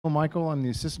Michael. I'm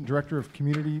the Assistant Director of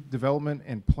Community Development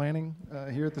and Planning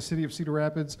here at the City of Cedar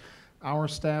Rapids. Our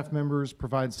staff members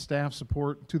provide staff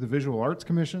support to the Visual Arts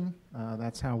Commission.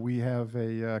 That's how we have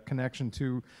a connection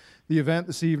to the event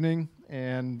this evening.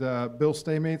 And Bill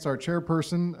Staymates, our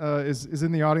chairperson, is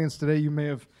in the audience today. You may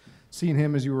have seen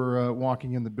him as you were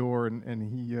walking in the door, and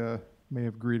he may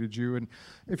have greeted you. And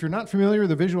if you're not familiar,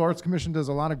 the Visual Arts Commission does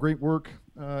a lot of great work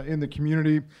in the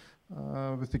community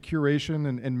with the curation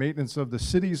and maintenance of the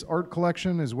city's art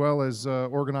collection, as well as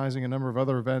organizing a number of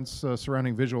other events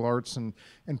surrounding visual arts and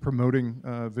promoting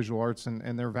visual arts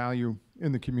and their value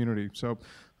in the community. So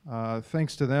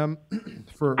thanks to them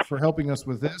for helping us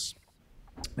with this.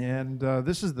 And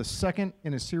this is the second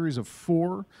in a series of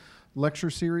 4 lecture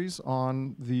series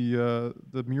on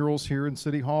the murals here in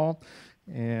City Hall.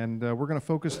 And we're going to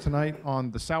focus tonight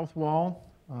on the South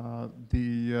Wall,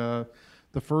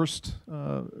 the first,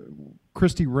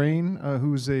 Christy Rain,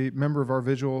 who's a member of our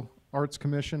Visual Arts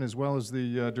Commission, as well as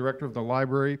the director of the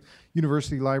library,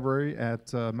 University Library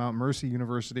at Mount Mercy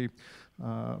University,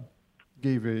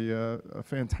 gave a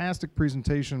fantastic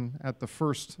presentation at the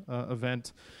first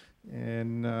event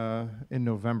in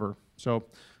November. So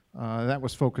that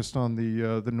was focused on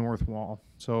the North Wall.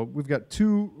 So we've got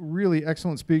 2 really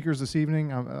excellent speakers this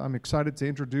evening. I'm excited to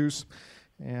introduce,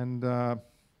 and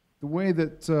the way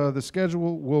that the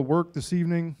schedule will work this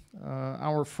evening,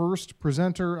 our first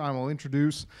presenter I will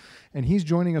introduce, and he's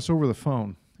joining us over the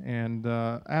phone. And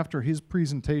after his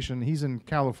presentation, he's in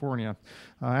California.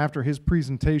 After his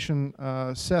presentation,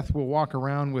 Seth will walk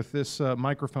around with this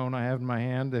microphone I have in my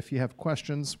hand. If you have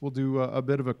questions, we'll do a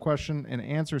bit of a question and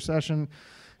answer session,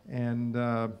 and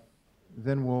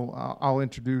then I'll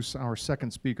introduce our second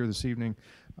speaker this evening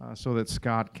so that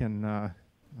Scott can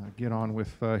get on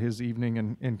with his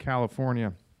evening in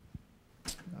California.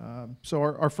 So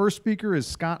our first speaker is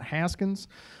Scott Haskins.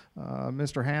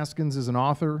 Mr. Haskins is an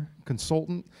author,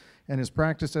 consultant, and has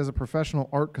practiced as a professional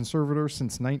art conservator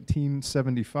since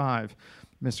 1975.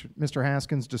 Mr.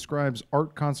 Haskins describes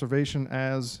art conservation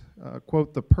as,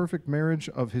 quote, the perfect marriage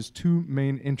of his 2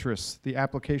 main interests, the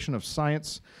application of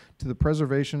science to the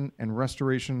preservation and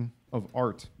restoration of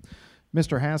art.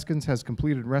 Mr. Haskins has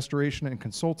completed restoration and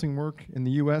consulting work in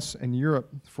the U.S. and Europe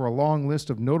for a long list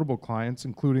of notable clients,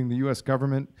 including the U.S.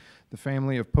 government, the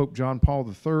family of Pope John Paul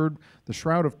III, the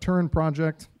Shroud of Turin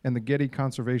Project, and the Getty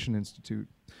Conservation Institute.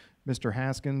 Mr.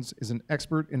 Haskins is an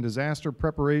expert in disaster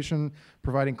preparation,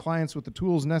 providing clients with the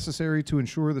tools necessary to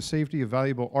ensure the safety of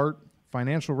valuable art,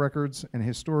 financial records, and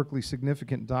historically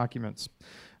significant documents.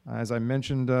 As I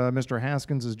mentioned, Mr.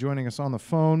 Haskins is joining us on the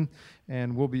phone,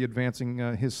 and we'll be advancing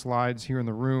his slides here in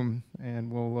the room,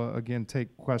 and we'll again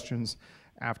take questions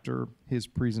after his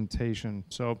presentation.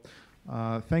 So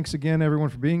thanks again, everyone,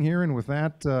 for being here. And with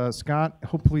that, Scott,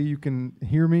 hopefully you can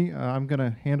hear me. I'm going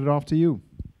to hand it off to you.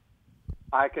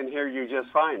 I can hear you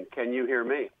just fine. Can you hear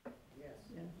me? Yes.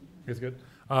 It's good.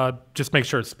 Just make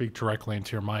sure to speak directly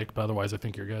into your mic, but otherwise I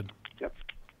think you're good. Yep.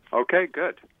 Okay,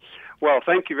 good. Well,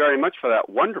 thank you very much for that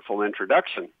wonderful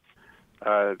introduction.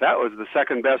 That was the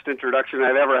second best introduction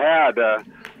I've ever had. A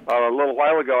little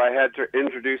while ago, I had to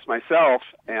introduce myself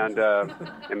and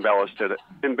embellished it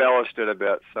a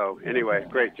bit. So anyway,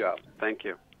 great job. Thank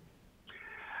you.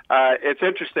 It's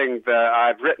interesting that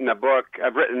I've written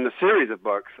a series of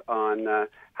books on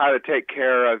how to take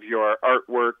care of your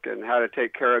artwork and how to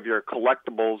take care of your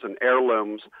collectibles and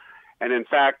heirlooms. And in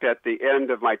fact, at the end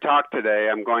of my talk today,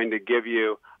 I'm going to give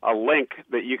you a link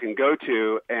that you can go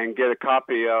to and get a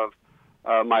copy of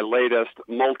my latest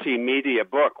multimedia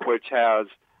book, which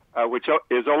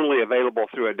is only available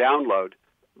through a download,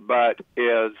 but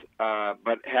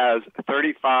has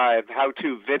 35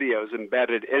 how-to videos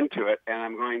embedded into it. And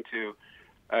I'm going to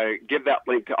give that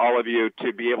link to all of you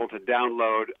to be able to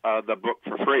download the book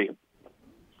for free.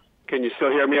 Can you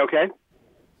still hear me okay?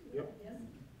 Yep.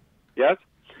 Yes?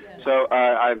 So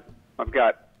I've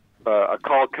got a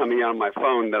call coming on my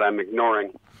phone that I'm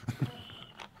ignoring.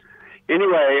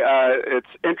 Anyway, it's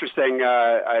interesting.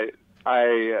 I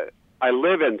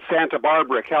live in Santa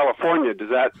Barbara, California. Does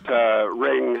that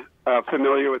ring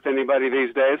familiar with anybody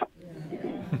these days?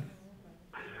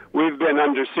 We've been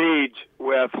under siege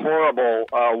with horrible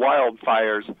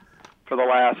wildfires for the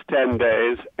last 10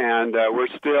 days, and we're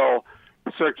still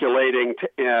circulating.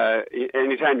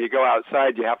 Anytime you go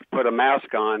outside, you have to put a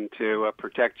mask on to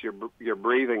protect your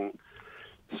breathing.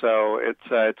 So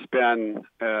it's been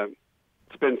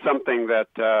something that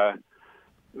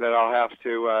I'll have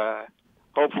to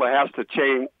hopefully have to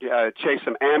chase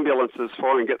some ambulances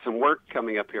for and get some work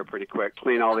coming up here pretty quick.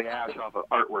 Clean all the ash off of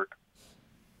artwork.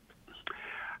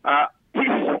 I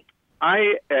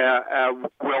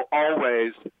will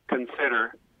always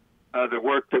consider the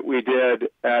work that we did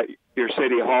at your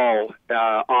city hall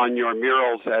on your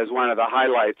murals as one of the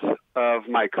highlights of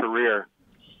my career.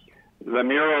 The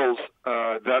murals,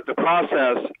 the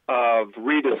process of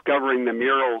rediscovering the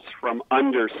murals from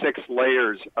under 6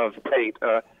 layers of paint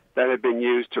that had been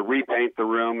used to repaint the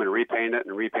room and repaint it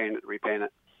and repaint it and repaint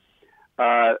it,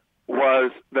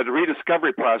 was the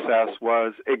rediscovery process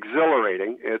was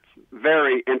exhilarating. It's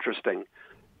very interesting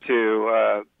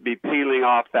to be peeling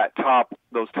off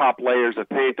those top layers of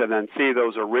paint and then see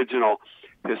those original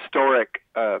historic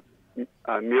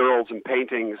murals and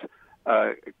paintings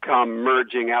come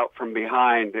merging out from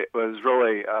behind. It was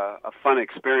really a fun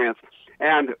experience,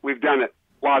 and we've done it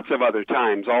lots of other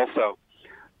times also.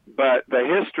 But the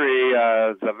history,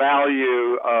 the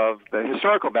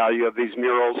historical value of these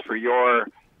murals for your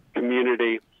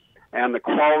community, and the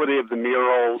quality of the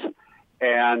murals,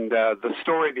 and the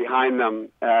story behind them,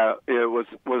 it was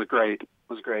great. It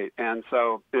was great, and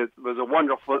so it was a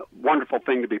wonderful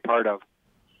thing to be part of.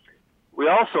 We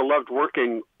also loved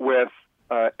working with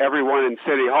everyone in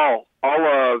City Hall. All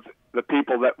of the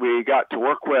people that we got to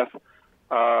work with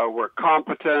were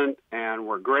competent and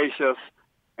were gracious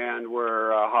and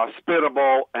were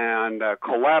hospitable and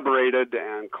collaborated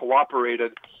and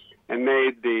cooperated and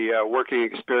made the working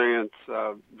experience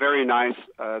very nice.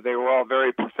 They were all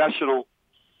very professional,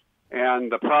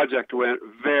 and the project went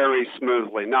very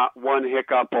smoothly, not one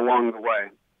hiccup along the way.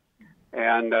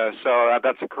 And so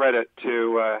that's a credit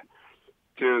to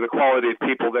the quality of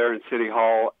people there in City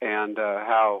Hall and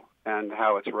how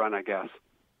it's run, I guess.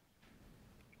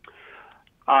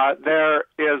 There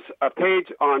is a page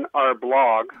on our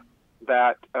blog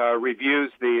that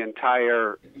reviews the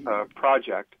entire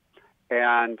project.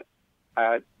 And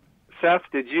Seth,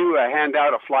 did you hand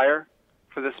out a flyer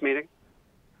for this meeting?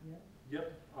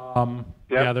 Yep. Yep.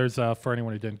 Yeah, there's for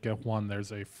anyone who didn't get one,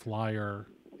 there's a flyer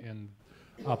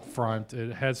up front.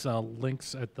 It has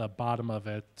links at the bottom of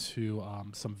it to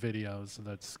some videos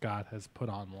that Scott has put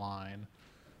online.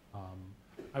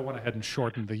 I went ahead and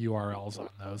shortened the URLs on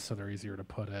those so they're easier to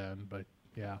put in, but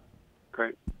yeah.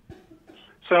 Great.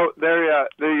 So there's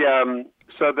a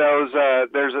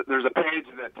page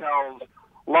that tells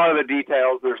a lot of the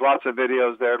details. There's lots of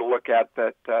videos there to look at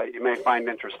that you may find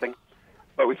interesting.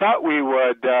 But we thought we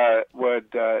would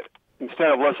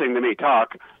instead of listening to me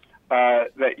talk,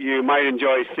 that you might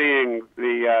enjoy seeing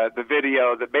the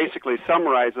video that basically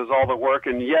summarizes all the work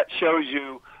and yet shows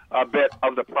you a bit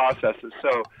of the processes.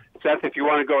 So, Seth, if you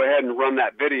want to go ahead and run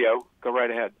that video, go right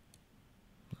ahead.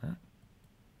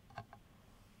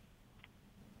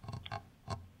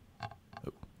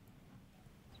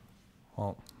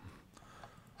 Well,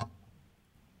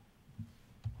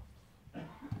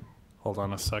 hold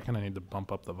on a second. I need to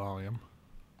bump up the volume.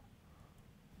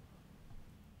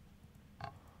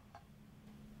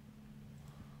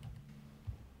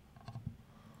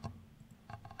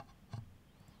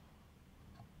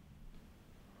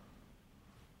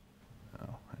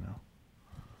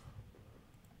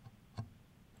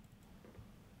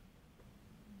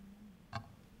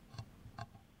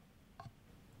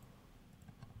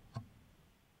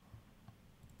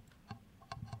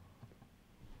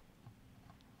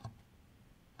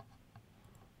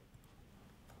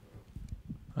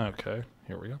 Okay,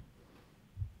 here we go.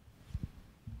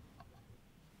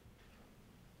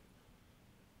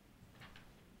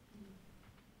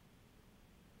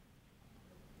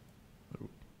 Ooh.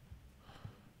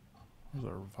 Where's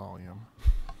our volume?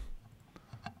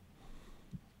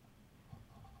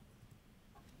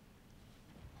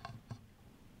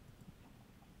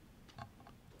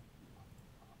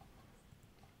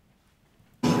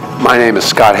 My name is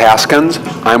Scott Haskins.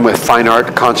 I'm with Fine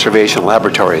Art Conservation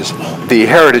Laboratories. The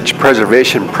Heritage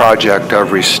Preservation project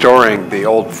of restoring the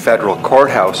old federal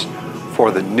courthouse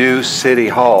for the new City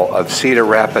Hall of Cedar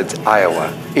Rapids,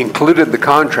 Iowa, included the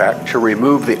contract to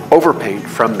remove the overpaint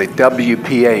from the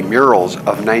WPA murals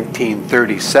of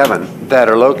 1937 that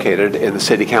are located in the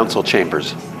City Council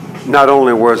chambers. Not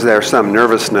only was there some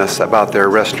nervousness about their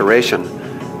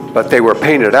restoration, but they were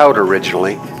painted out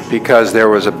originally because there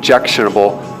was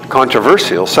objectionable,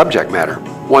 controversial subject matter.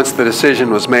 Once the decision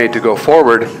was made to go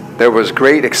forward, there was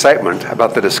great excitement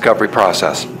about the discovery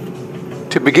process.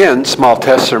 To begin, small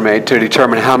tests are made to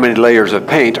determine how many layers of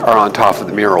paint are on top of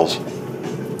the murals.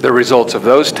 The results of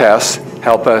those tests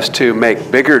help us to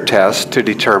make bigger tests to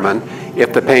determine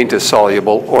if the paint is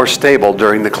soluble or stable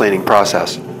during the cleaning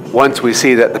process. Once we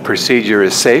see that the procedure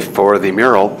is safe for the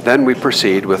mural, then we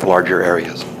proceed with larger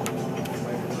areas.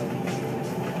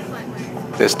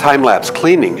 This time-lapse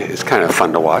cleaning is kind of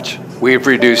fun to watch. We've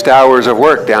reduced hours of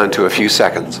work down to a few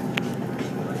seconds.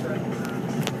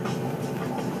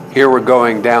 Here we're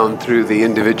going down through the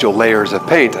individual layers of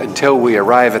paint until we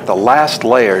arrive at the last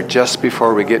layer just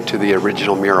before we get to the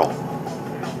original mural.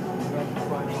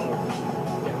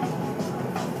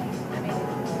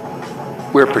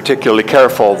 We're particularly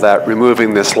careful that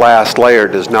removing this last layer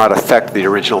does not affect the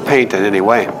original paint in any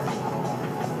way.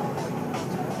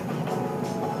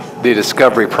 The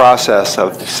discovery process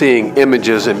of seeing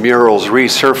images and murals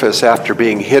resurface after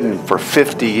being hidden for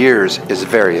 50 years is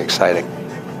very exciting.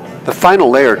 The final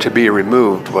layer to be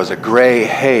removed was a gray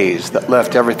haze that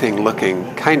left everything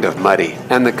looking kind of muddy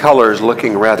and the colors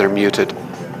looking rather muted.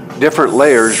 Different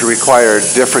layers required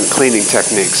different cleaning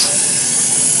techniques.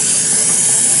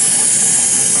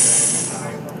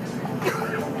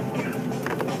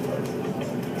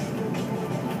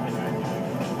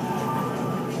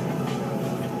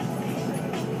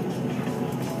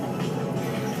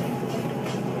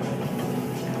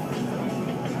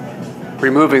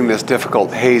 Removing this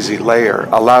difficult hazy layer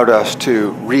allowed us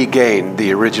to regain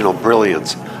the original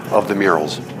brilliance of the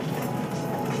murals.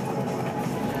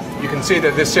 You can see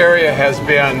that this area has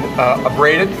been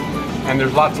abraded and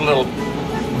there's lots of little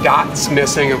dots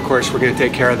missing. Of course, we're going to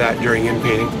take care of that during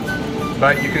in-painting.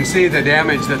 But you can see the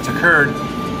damage that's occurred.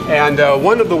 And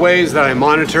one of the ways that I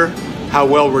monitor how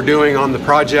well we're doing on the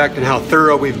project and how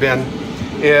thorough we've been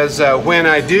is when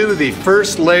I do the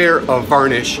first layer of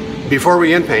varnish before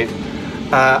we in-paint,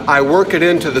 I work it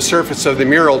into the surface of the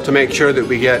mural to make sure that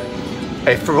we get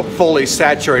a fully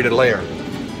saturated layer.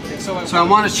 So I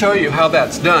want to show you how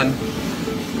that's done.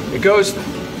 It goes,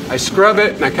 I scrub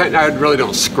it, and I really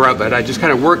don't scrub it. I just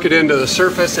kind of work it into the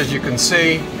surface, as you can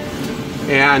see,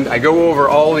 and I go over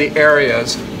all the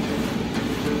areas.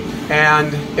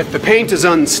 And if the paint is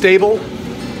unstable,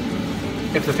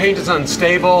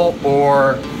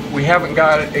 or we haven't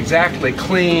got it exactly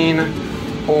clean,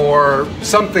 or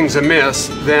something's amiss,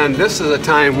 then this is a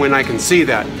time when I can see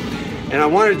that. And I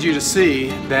wanted you to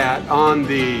see that on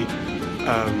the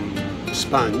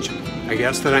sponge, I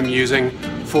guess, that I'm using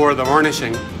for the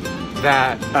varnishing,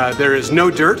 that there is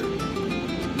no dirt,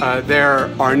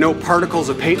 there are no particles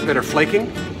of paint that are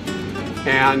flaking,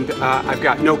 and I've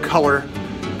got no color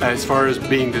as far as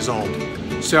being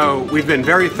dissolved. So we've been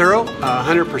very thorough,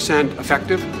 100%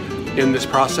 effective in this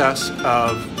process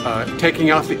of taking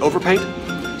off the overpaint,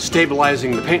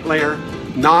 stabilizing the paint layer,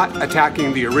 not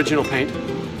attacking the original paint,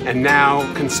 and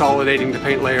now consolidating the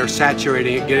paint layer,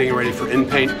 saturating it, getting it ready for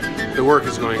in-paint. The work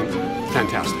is going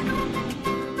fantastic.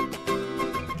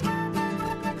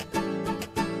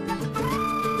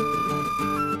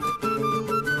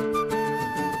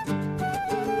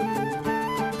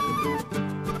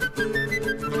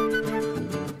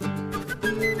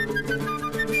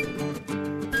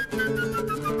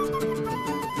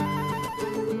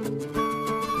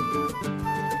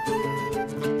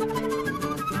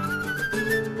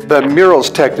 The mural's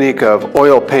technique of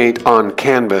oil paint on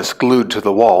canvas glued to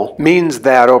the wall means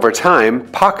that over time,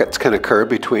 pockets can occur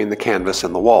between the canvas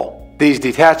and the wall. These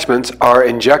detachments are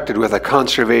injected with a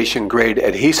conservation-grade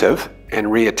adhesive and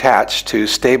reattached to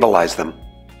stabilize them.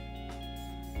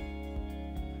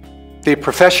 The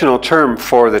professional term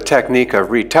for the technique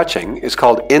of retouching is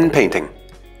called in-painting.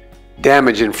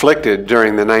 Damage inflicted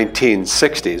during the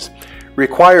 1960s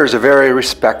requires a very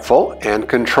respectful and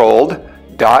controlled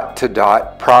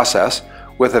dot-to-dot process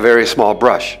with a very small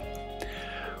brush.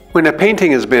 When a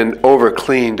painting has been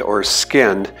over-cleaned or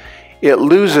skinned, it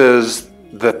loses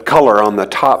the color on the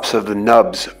tops of the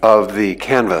nubs of the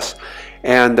canvas,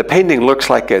 and the painting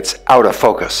looks like it's out of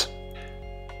focus.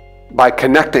 By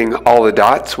connecting all the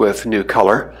dots with new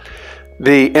color,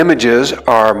 the images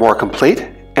are more complete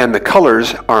and the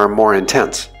colors are more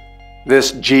intense.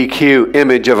 This GQ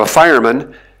image of a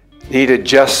fireman needed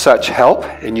just such help,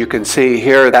 and you can see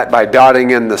here that by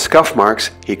dotting in the scuff marks,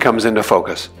 he comes into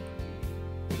focus.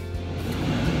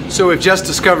 So we've just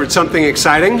discovered something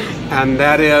exciting, and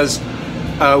that is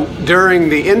during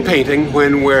the in-painting,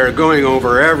 when we're going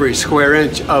over every square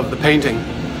inch of the painting,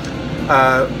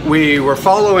 we were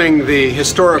following the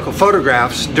historical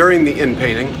photographs during the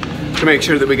in-painting to make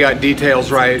sure that we got details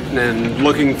right and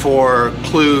looking for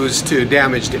clues to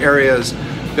damaged areas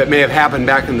that may have happened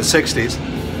back in the 60s.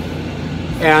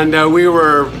 And we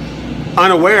were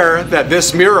unaware that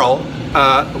this mural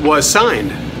was signed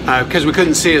because we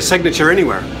couldn't see a signature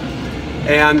anywhere.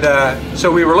 And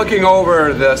so we were looking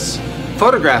over this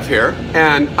photograph here,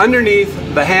 and underneath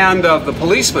the hand of the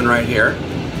policeman right here,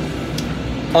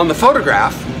 on the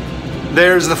photograph,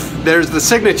 there's the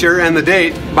signature and the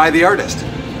date by the artist.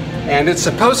 And it's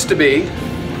supposed to be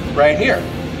right here.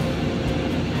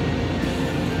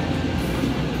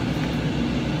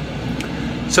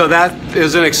 So that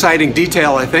is an exciting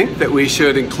detail, I think, that we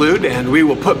should include, and we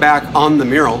will put back on the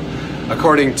mural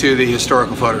according to the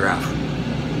historical photograph.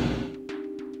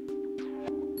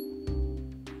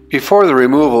 Before the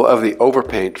removal of the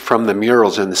overpaint from the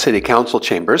murals in the city council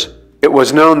chambers, it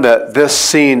was known that this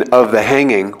scene of the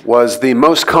hanging was the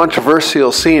most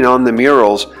controversial scene on the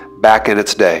murals back in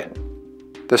its day.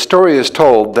 The story is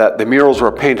told that the murals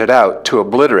were painted out to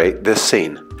obliterate this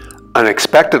scene.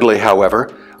 Unexpectedly,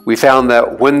 however, we found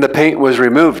that when the paint was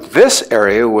removed, this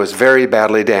area was very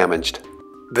badly damaged.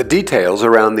 The details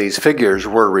around these figures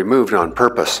were removed on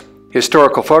purpose.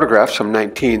 Historical photographs from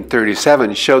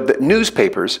 1937 showed that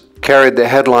newspapers carried the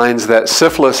headlines that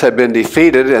syphilis had been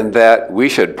defeated and that we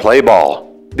should play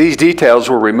ball. These details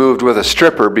were removed with a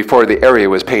stripper before the area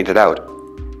was painted out.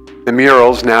 The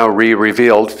murals, now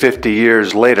re-revealed 50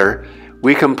 years later,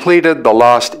 we completed the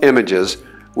lost images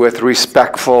with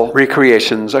respectful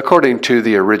recreations according to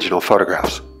the original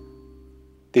photographs.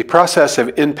 The process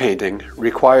of inpainting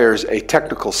requires a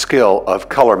technical skill of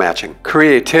color matching.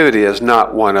 Creativity is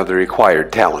not one of the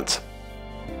required talents.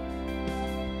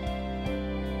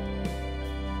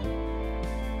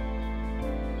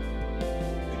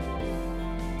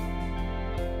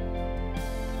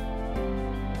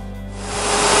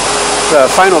 The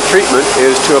final treatment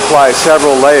is to apply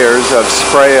several layers of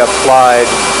spray-applied,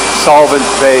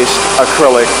 solvent-based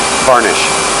acrylic varnish.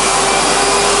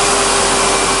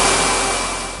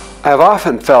 I have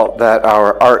often felt that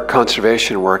our art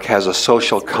conservation work has a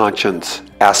social conscience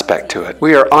aspect to it.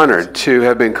 We are honored to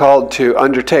have been called to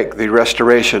undertake the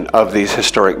restoration of these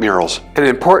historic murals. An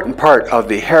important part of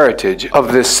the heritage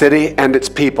of this city and its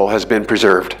people has been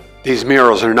preserved. These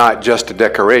murals are not just a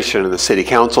decoration in the city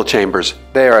council chambers.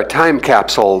 They are a time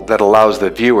capsule that allows the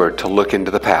viewer to look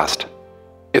into the past.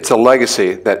 It's a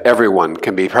legacy that everyone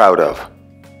can be proud of.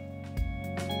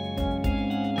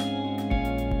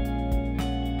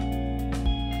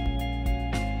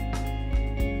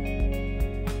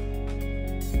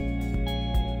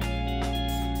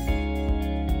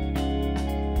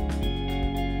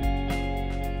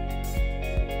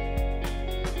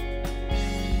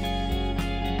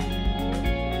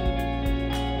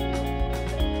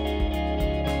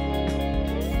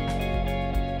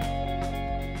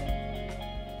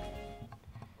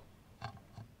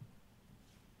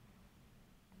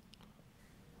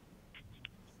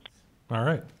 All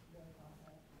right.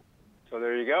 So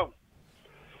there you go.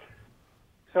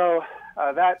 So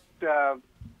that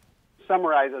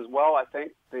summarizes well, I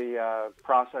think, the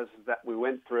processes that we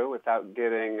went through without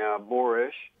getting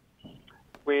boorish.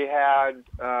 We had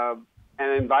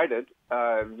and invited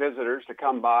visitors to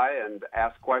come by and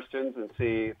ask questions and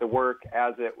see the work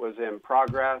as it was in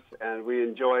progress, and we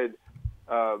enjoyed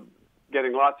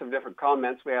getting lots of different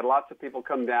comments. We had lots of people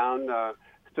come down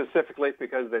specifically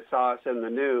because they saw us in the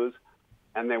news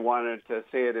and they wanted to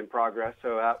see it in progress.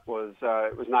 So that was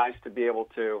it was nice to be able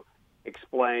to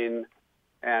explain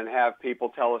and have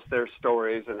people tell us their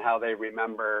stories and how they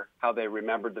remembered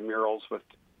the murals with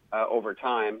over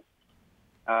time.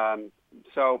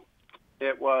 So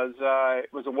it was a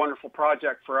wonderful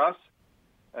project for us.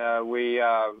 We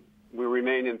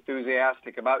remain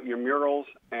enthusiastic about your murals,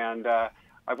 and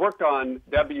I've worked on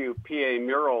WPA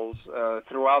murals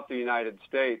throughout the United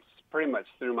States pretty much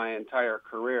through my entire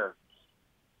career.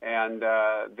 And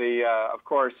of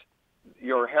course,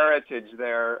 your heritage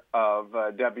there of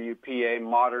WPA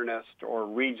modernist or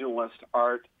regionalist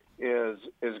art is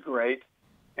great,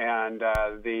 and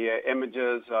the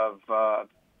images of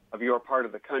your part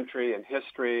of the country and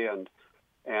history and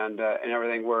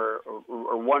everything were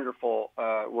wonderful.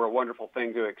 Were a wonderful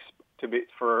thing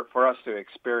for us to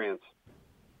experience.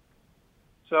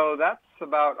 So that's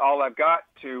about all I've got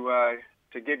to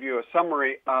give you a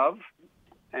summary of,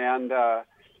 and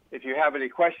if you have any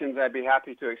questions, I'd be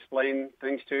happy to explain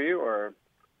things to you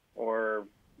or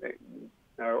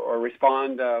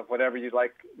respond whatever you'd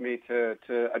like me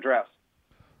to address.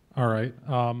 All right.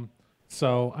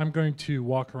 So I'm going to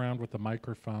walk around with the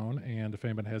microphone, and if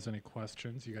anyone has any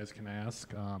questions, you guys can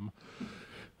ask.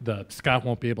 Scott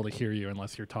won't be able to hear you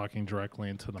unless you're talking directly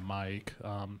into the mic.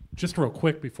 Just real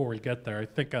quick before we get there, I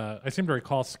think I seem to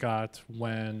recall, Scott,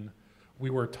 when we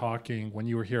were talking, when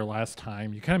you were here last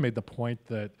time, you kind of made the point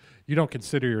that you don't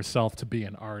consider yourself to be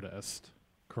an artist,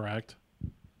 correct?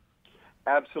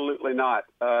 Absolutely not.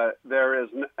 There is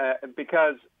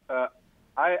because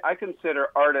I consider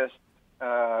artists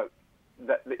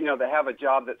that they have a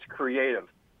job that's creative.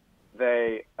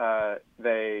 They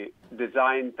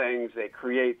design things, they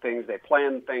create things, they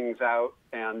plan things out,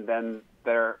 and then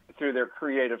through their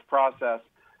creative process,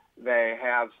 they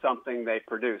have something they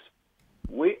produce.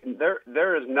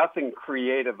 there is nothing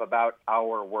creative about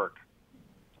our work.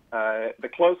 The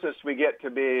closest we get to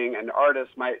being an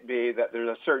artist might be that there's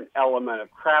a certain element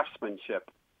of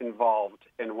craftsmanship involved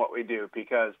in what we do,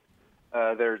 because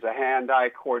there's a hand-eye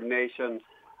coordination,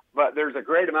 but there's a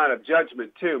great amount of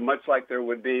judgment too, much like there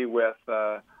would be with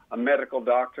a medical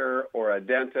doctor or a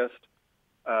dentist.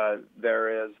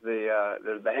 There's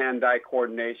the hand-eye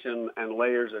coordination and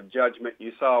layers of judgment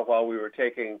you saw while we were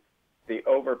taking the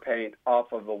overpaint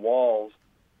off of the walls.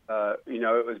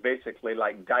 It was basically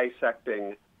like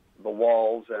dissecting the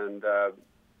walls and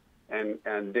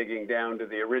digging down to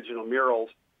the original murals.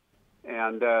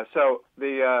 And so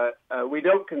we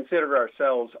don't consider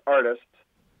ourselves artists.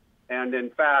 And in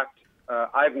fact,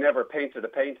 I've never painted a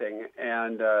painting,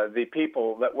 and the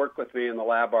people that work with me in the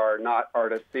lab are not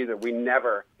artists either. We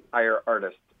never hire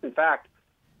artists. In fact,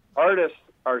 artists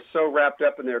are so wrapped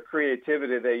up in their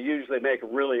creativity, they usually make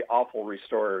really awful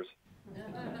restorers.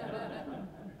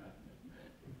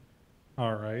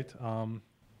 All right.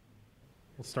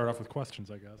 We'll start off with questions,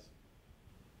 I guess.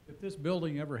 If this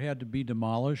building ever had to be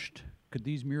demolished, could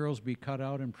these murals be cut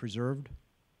out and preserved?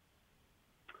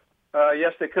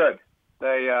 Yes, they could.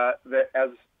 As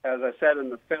I said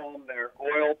in the film, they're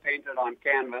oil painted on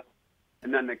canvas,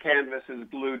 and then the canvas is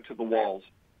glued to the walls.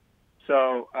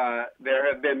 So there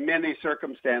have been many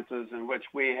circumstances in which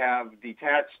we have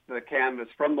detached the canvas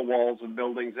from the walls of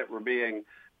buildings that were being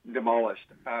demolished.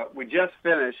 We just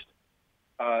finished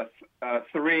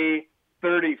 3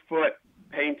 30-foot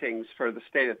paintings for the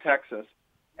state of Texas,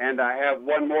 and I have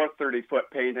one more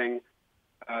 30-foot painting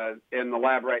in the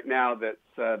lab right now that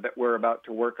we're about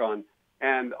to work on.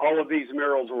 And all of these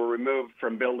murals were removed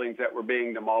from buildings that were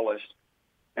being demolished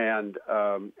and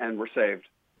were saved.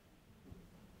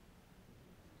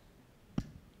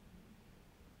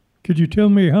 Could you tell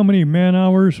me how many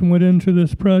man-hours went into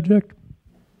this project?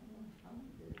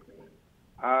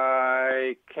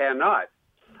 I cannot.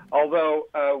 Although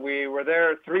we were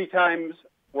there 3 times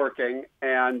working,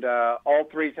 and all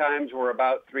 3 times were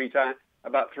about 3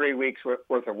 weeks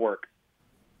worth of work.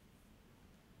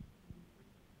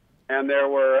 And there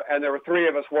were 3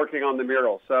 of us working on the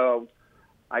mural. So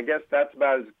I guess that's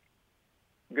about as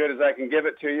good as I can give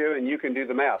it to you, and you can do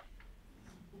the math.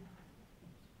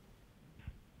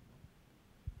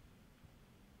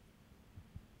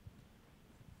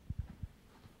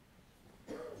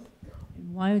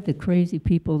 Why did the crazy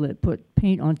people that put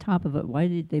paint on top of it, why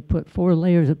did they put 4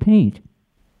 layers of paint?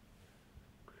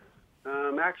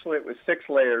 Actually, it was 6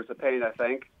 layers of paint, I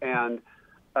think. And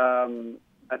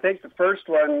I think the first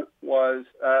one was,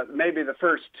 maybe the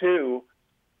first 2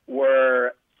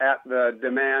 were at the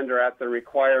demand or at the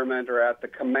requirement or at the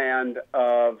command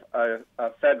of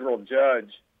a federal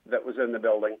judge that was in the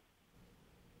building.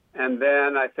 And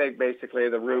then I think basically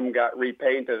the room got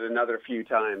repainted another few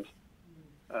times.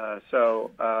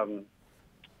 So I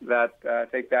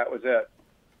think that was it.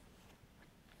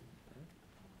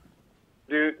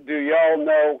 Do y'all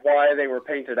know why they were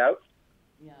painted out?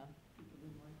 Yeah.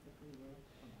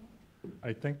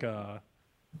 I think,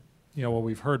 what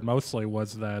we've heard mostly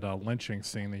was that lynching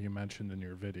scene that you mentioned in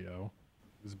your video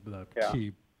is the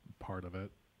key part of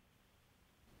it.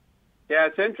 Yeah,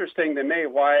 it's interesting to me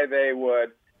why they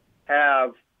would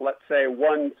have, let's say,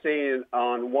 one scene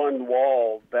on one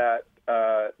wall that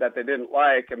they didn't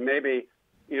like, and maybe,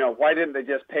 why didn't they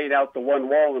just paint out the one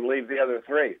wall and leave the other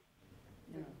 3?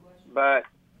 But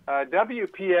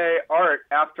WPA art,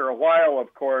 after a while,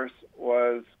 of course,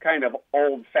 was kind of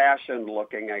old-fashioned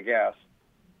looking, I guess.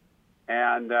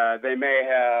 And they may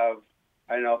have,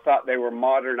 thought they were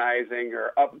modernizing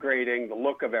or upgrading the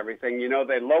look of everything.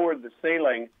 They lowered the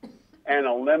ceiling and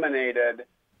eliminated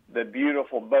the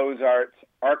beautiful Beaux-Arts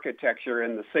architecture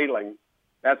in the ceiling.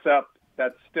 That's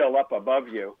still up above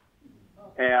you,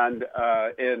 and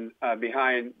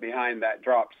behind that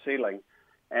dropped ceiling.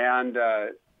 And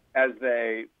as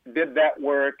they did that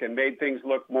work and made things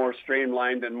look more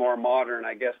streamlined and more modern,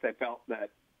 I guess they felt that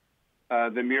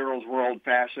the murals were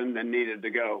old-fashioned and needed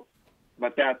to go.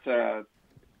 But that's a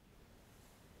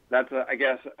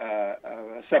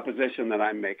supposition that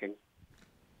I'm making.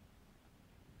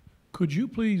 Could you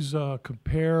please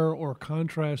compare or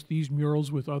contrast these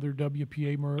murals with other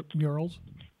WPA murals?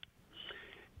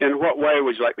 In what way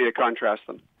would you like me to contrast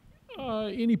them?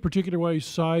 Any particular way,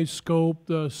 size, scope,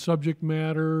 the subject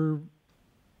matter?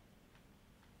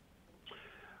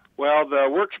 Well, the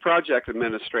Works Project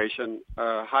Administration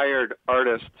hired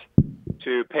artists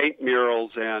to paint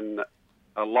murals in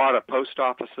a lot of post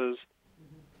offices.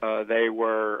 They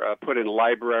were put in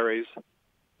libraries.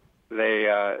 They,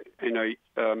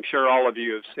 I'm sure all of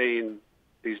you have seen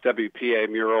these WPA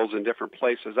murals in different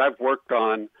places. I've worked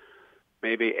on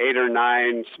maybe 8 or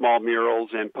 9 small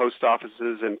murals in post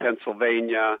offices in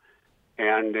Pennsylvania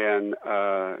and in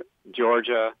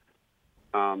Georgia.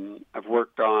 I've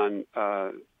worked on,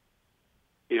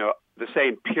 the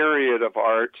same period of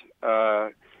art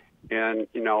in,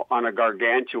 on a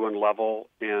gargantuan level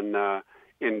in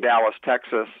Dallas,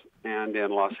 Texas, and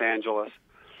in Los Angeles.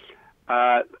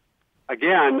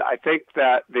 Again, I think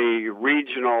that the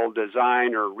regional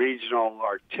design or regional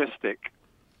artistic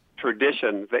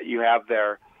tradition that you have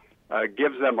there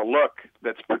gives them a look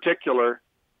that's particular,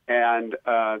 and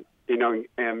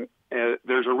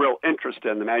there's a real interest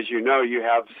in them. As you know, you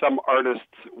have some artists'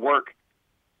 work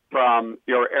from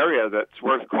your area that's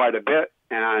worth quite a bit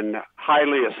and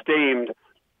highly esteemed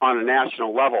on a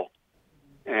national level.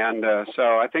 And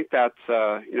so I think that's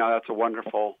that's a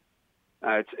wonderful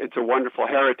it's a wonderful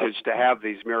heritage to have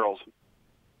these murals.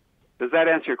 Does that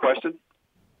answer your question?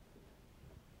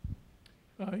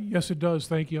 Yes, it does.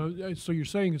 Thank you. So you're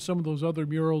saying that some of those other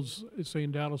murals, say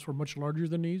in Dallas, were much larger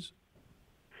than these?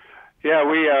 Yeah,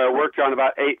 we worked on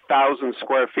about 8,000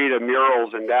 square feet of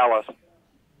murals in Dallas,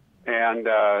 and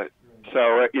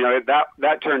so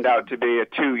that turned out to be a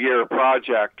 2-year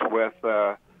project with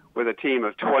a team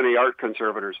of 20 art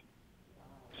conservators.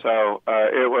 So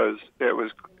it was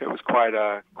quite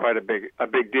a big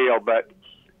deal, but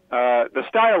the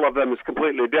style of them is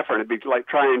completely different. It'd be like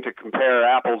trying to compare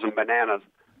apples and bananas.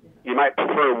 You might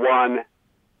prefer one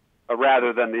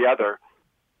rather than the other,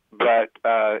 but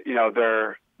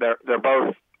they're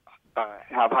both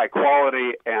have high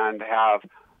quality and have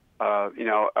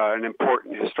an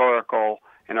important historical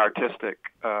and artistic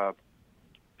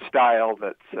style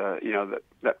that's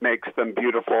that makes them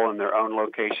beautiful in their own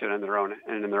location and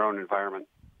in their own environment.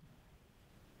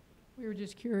 We were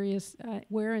just curious,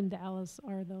 where in Dallas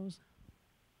are those?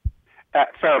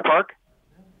 At Fair Park.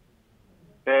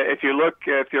 If you're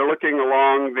looking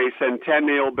along the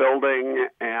Centennial Building,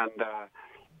 and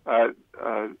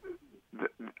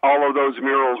all of those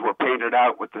murals were painted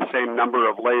out with the same number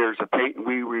of layers of paint, and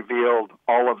we revealed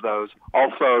all of those.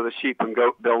 Also, the Sheep and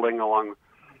Goat Building along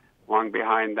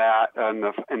behind that, and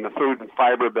the Food and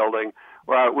Fiber Building.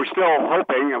 We're still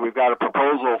hoping, and we've got a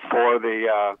proposal for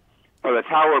the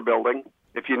Tower Building.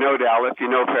 If you know Dallas, if you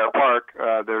know Fair Park,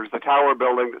 there's the Tower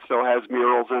Building that still has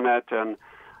murals in it, and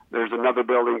there's another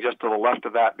building just to the left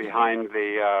of that behind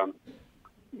the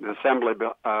assembly,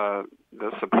 what do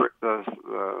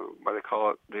they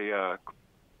call it? The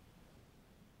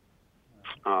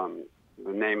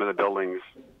name of the buildings,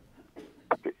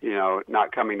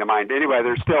 not coming to mind. Anyway,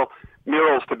 there's still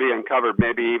murals to be uncovered,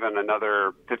 maybe even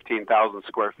another 15,000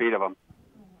 square feet of them.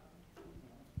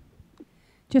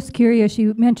 Just curious,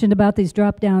 you mentioned about these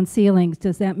drop-down ceilings.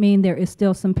 Does that mean there is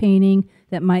still some painting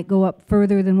that might go up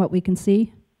further than what we can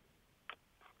see?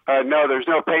 No, there's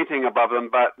no painting above them,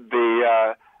 but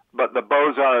the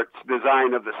Beaux-Arts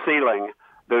design of the ceiling,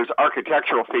 there's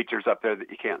architectural features up there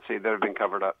that you can't see that have been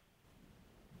covered up.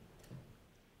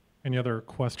 Any other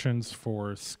questions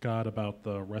for Scott about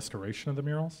the restoration of the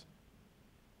murals?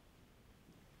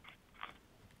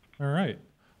 All right.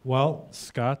 Well,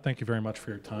 Scott, thank you very much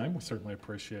for your time. We certainly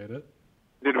appreciate it.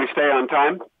 Did we stay on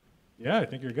time? Yeah, I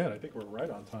think you're good. I think we're right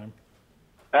on time.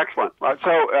 Excellent. So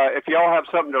if you all have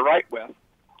something to write with,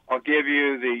 I'll give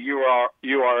you the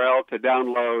URL to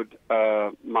download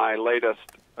my latest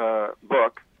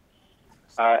book,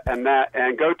 and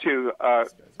go to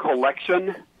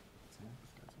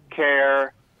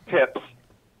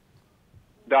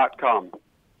collectioncaretips.com.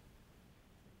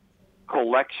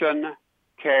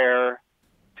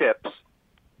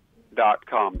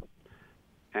 collectioncaretips.com,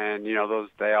 and you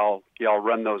all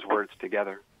run those words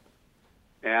together,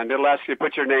 and it'll ask you to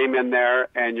put your name in there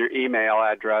and your email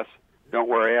address. Don't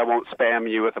worry, I won't spam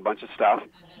you with a bunch of stuff.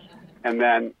 And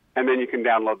then you can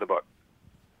download the book.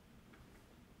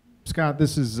 Scott,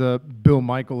 this is Bill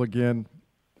Michael again.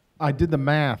 I did the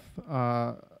math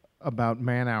about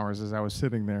man hours as I was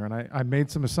sitting there, and I made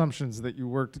some assumptions that you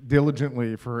worked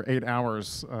diligently for 8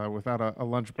 hours without a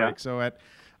lunch break. Yeah. So at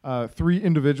 3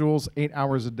 individuals, 8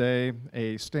 hours a day,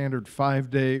 a standard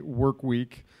 5-day work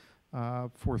week,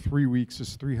 for 3 weeks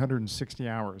is 360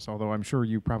 hours, although I'm sure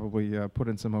you probably put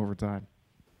in some overtime.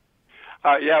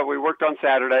 Yeah, we worked on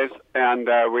Saturdays, and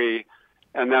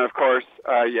then of course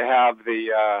you have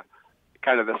the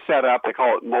kind of the setup. They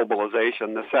call it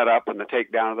mobilization, the setup and the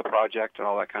takedown of the project and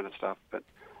all that kind of stuff. But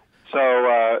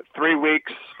so 3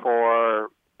 weeks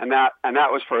and that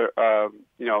was for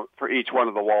for each one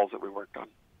of the walls that we worked on.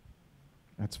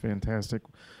 That's fantastic.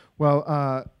 Well,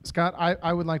 Scott,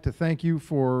 I would like to thank you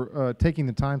for taking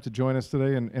the time to join us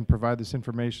today and provide this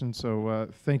information. So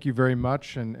thank you very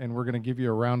much, and we're going to give you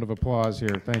a round of applause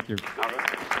here. Thank you.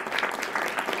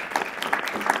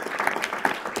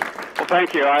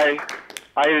 thank you. I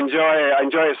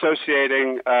enjoy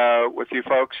associating with you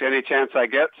folks any chance I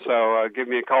get. So give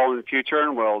me a call in the future,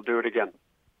 and we'll do it again.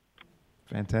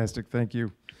 Fantastic. Thank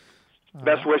you.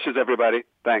 Best wishes, everybody.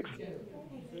 Thanks.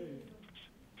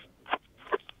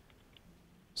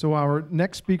 So our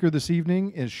next speaker this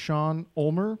evening is Sean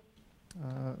Ulmer.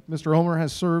 Mr. Ulmer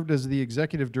has served as the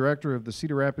executive director of the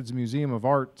Cedar Rapids Museum of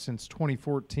Art since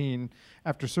 2014,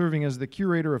 after serving as the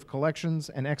curator of collections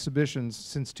and exhibitions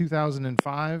since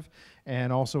 2005,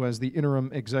 and also as the interim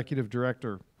executive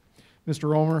director.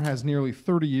 Mr. Ulmer has nearly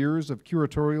 30 years of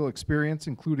curatorial experience,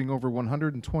 including over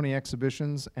 120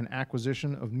 exhibitions and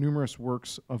acquisition of numerous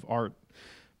works of art.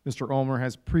 Mr. Ulmer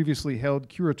has previously held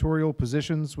curatorial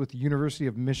positions with the University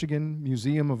of Michigan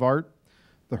Museum of Art,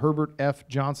 the Herbert F.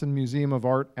 Johnson Museum of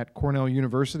Art at Cornell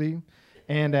University,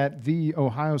 and at The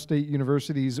Ohio State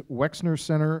University's Wexner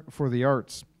Center for the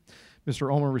Arts.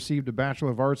 Mr. Ulmer received a Bachelor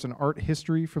of Arts in Art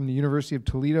History from the University of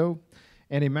Toledo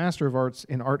and a Master of Arts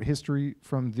in Art History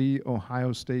from The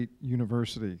Ohio State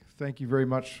University. Thank you very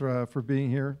much for being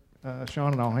here,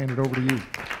 Sean, and I'll hand it over to you.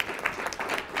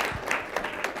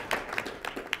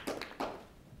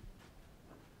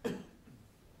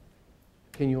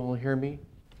 Can you all hear me?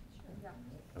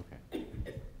 Okay.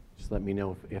 Just let me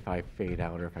know if I fade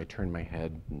out or if I turn my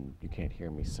head and you can't hear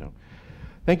me. So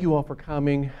thank you all for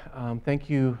coming. Thank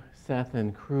you, Seth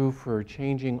and crew, for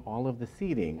changing all of the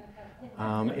seating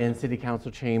in City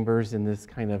Council chambers in this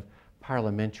kind of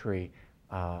parliamentary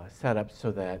setup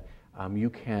so that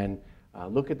you can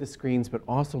look at the screens but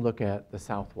also look at the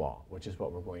south wall, which is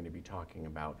what we're going to be talking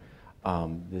about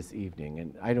this evening.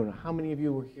 And I don't know how many of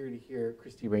you were here to hear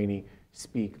Christy Rainey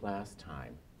speak last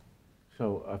time.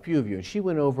 So a few of you. And she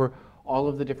went over all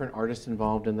of the different artists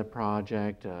involved in the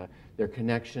project, their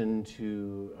connection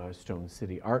to Stone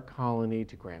City Art Colony,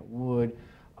 to Grant Wood,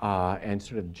 and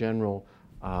sort of general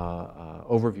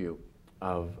overview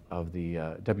of the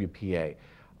WPA.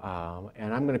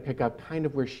 And I'm going to pick up kind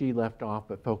of where she left off,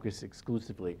 but focus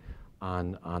exclusively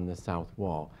on the south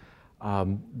wall.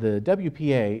 The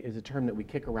WPA is a term that we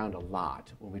kick around a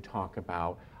lot when we talk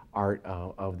about art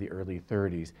of the early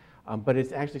 30s, but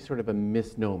it's actually sort of a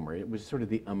misnomer. It was sort of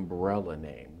the umbrella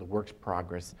name. The Works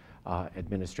Progress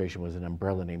Administration was an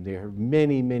umbrella name. There are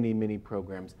many, many, many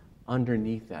programs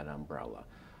underneath that umbrella.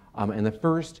 And the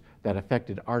first that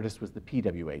affected artists was the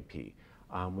PWAP,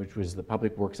 which was the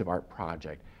Public Works of Art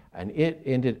Project. And it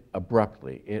ended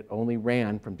abruptly. It only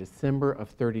ran from December of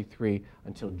 33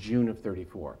 until June of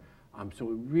 34.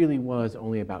 So it really was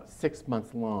only about 6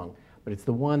 months long, but it's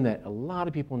the one that a lot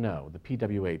of people know, the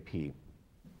PWAP.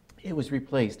 It was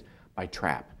replaced by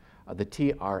TRAP, the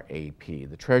TRAP,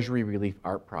 the Treasury Relief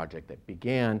Art Project, that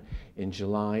began in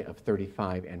July of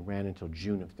 35 and ran until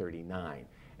June of 39.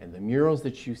 And the murals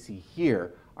that you see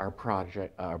here are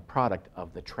a product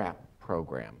of the TRAP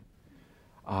program.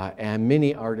 And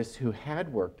many artists who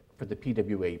had worked for the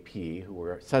PWAP, who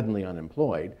were suddenly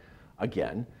unemployed,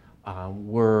 again,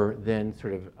 were then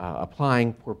sort of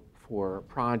applying for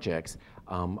projects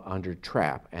under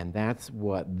TRAP, and that's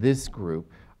what this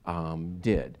group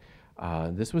did.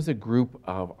 This was a group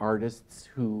of artists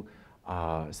who,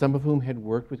 some of whom had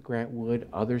worked with Grant Wood,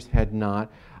 others had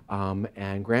not,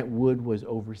 and Grant Wood was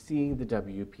overseeing the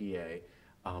WPA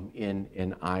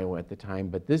in Iowa at the time,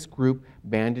 but this group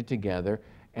banded together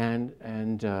and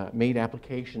made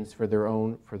applications for their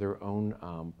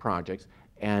own projects,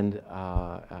 and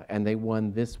they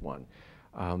won this one.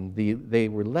 They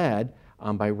were led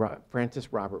by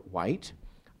Francis Robert White,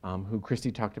 who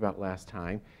Christy talked about last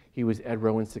time. He was Ed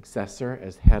Rowan's successor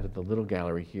as head of the Little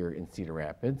Gallery here in Cedar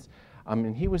Rapids.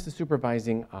 And he was the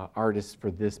supervising artist for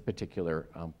this particular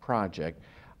project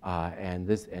and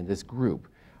this group.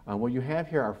 What you have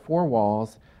here are 4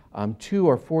 walls. 2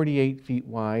 are 48 feet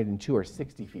wide and 2 are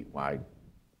 60 feet wide.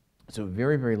 So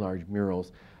very, very large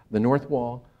murals. The north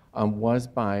wall was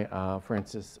by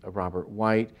Francis Robert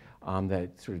White,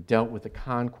 that sort of dealt with the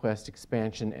conquest,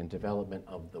 expansion, and development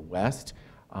of the West,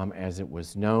 as it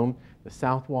was known. The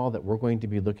south wall that we're going to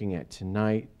be looking at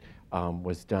tonight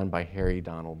was done by Harry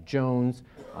Donald Jones,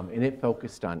 and it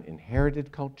focused on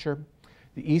inherited culture.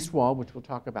 The east wall, which we'll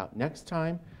talk about next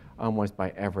time, was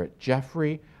by Everett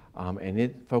Jeffrey, and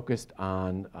it focused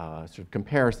on sort of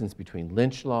comparisons between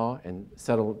lynch law and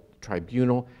settled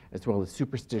tribunal, as well as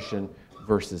superstition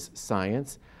versus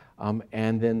science.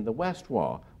 And then the west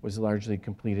wall was largely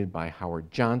completed by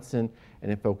Howard Johnson,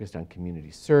 and it focused on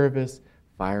community service,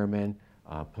 firemen,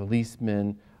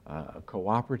 policemen, a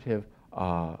cooperative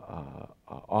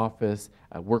office,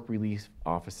 work relief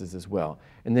offices as well.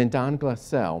 And then Don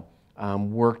Glassell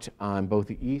worked on both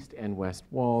the east and west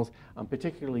walls,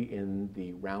 particularly in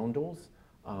the roundels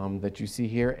that you see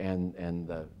here, and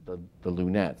the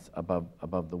lunettes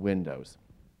above the windows.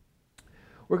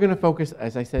 We're going to focus,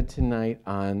 as I said tonight,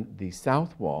 on the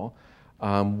south wall,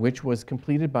 which was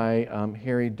completed by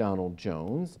Harry Donald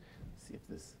Jones. Let's see if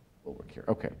this will work here.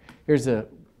 Okay, here's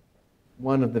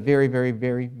one of the very, very,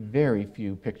 very, very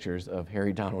few pictures of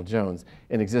Harry Donald Jones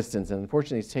in existence, and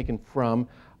unfortunately it's taken from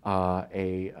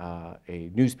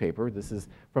a newspaper. This is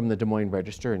from the Des Moines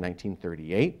Register in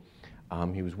 1938.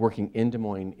 He was working in Des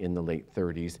Moines in the late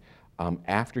 30s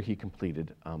after he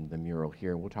completed the mural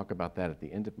here. We'll talk about that at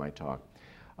the end of my talk.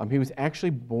 He was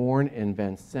actually born in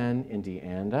Vincennes,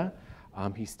 Indiana.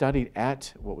 He studied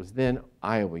at what was then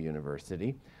Iowa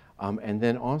University, and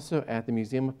then also at the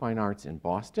Museum of Fine Arts in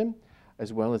Boston,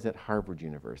 as well as at Harvard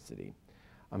University.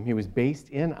 He was based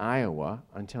in Iowa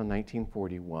until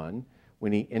 1941,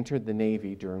 when he entered the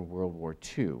Navy during World War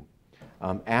II.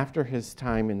 After his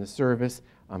time in the service,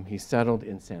 he settled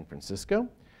in San Francisco,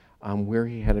 where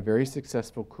he had a very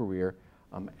successful career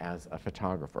as a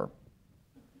photographer.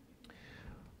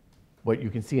 What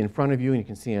you can see in front of you, and you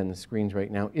can see on the screens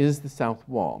right now, is the south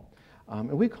wall.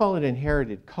 And we call it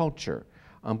inherited culture,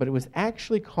 but it was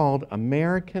actually called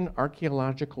American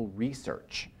Archaeological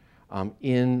Research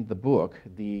in the book,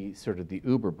 the sort of the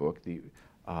Uber book, the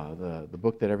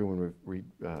book that everyone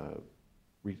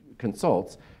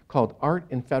consults, called Art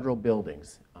in Federal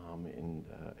Buildings.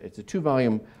 It's a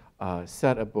 2-volume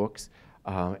set of books,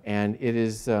 and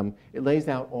it lays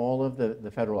out all of the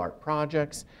federal art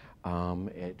projects.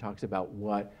 It talks about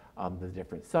what the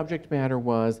different subject matter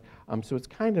was. So it's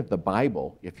kind of the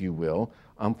Bible, if you will,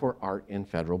 for art in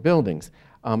federal buildings.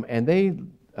 And they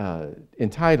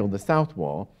entitled the South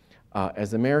Wall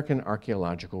as American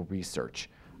Archaeological Research.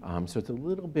 So it's a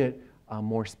little bit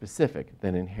more specific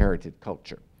than inherited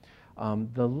culture.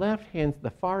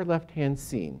 The far left-hand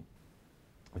scene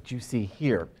that you see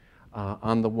here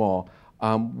on the wall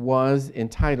was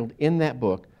entitled in that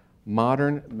book,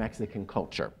 Modern Mexican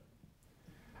Culture.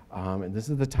 And this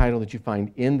is the title that you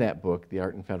find in that book, the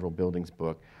Art in Federal Buildings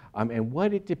book. And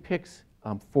what it depicts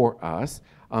for us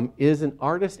is an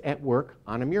artist at work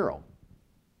on a mural,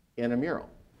 in a mural.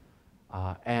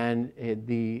 And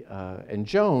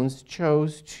Jones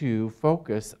chose to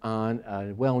focus on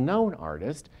a well-known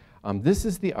artist. This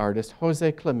is the artist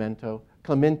Jose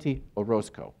Clemente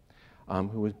Orozco,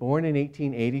 who was born in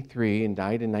 1883 and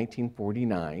died in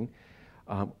 1949.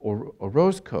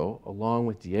 Orozco, along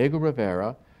with Diego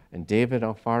Rivera and David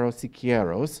Alfaro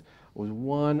Siqueiros, was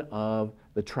one of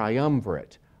the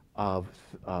triumvirate of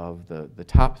the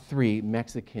top 3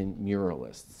 Mexican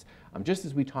muralists. Just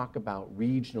as we talk about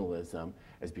regionalism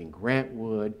as being Grant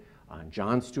Wood,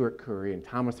 John Stuart Curry, and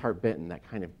Thomas Hart Benton, that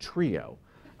kind of trio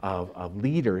of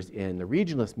leaders in the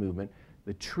regionalist movement,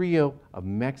 the trio of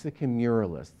Mexican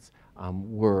muralists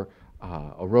were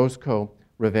Orozco,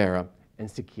 Rivera, and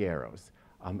Siqueiros.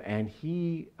 And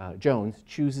Jones,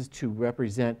 chooses to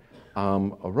represent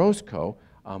Orozco,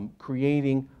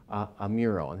 creating a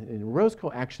mural. And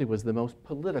Orozco actually was the most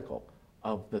political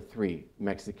of the 3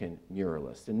 Mexican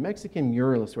muralists. And Mexican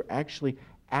muralists were actually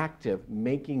active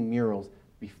making murals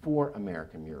before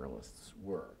American muralists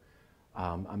were.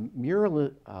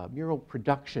 Mural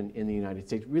production in the United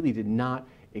States really did not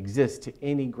exist to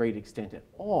any great extent at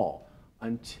all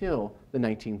until the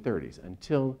 1930s,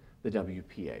 until the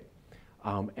WPA.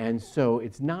 And so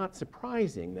it's not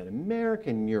surprising that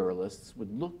American muralists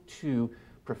would look to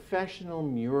professional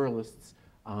muralists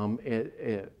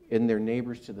in their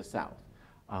neighbors to the south.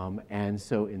 And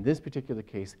so in this particular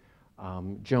case,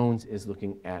 Jones is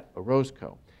looking at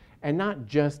Orozco. And not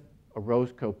just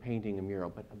Orozco painting a mural,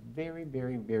 but a very,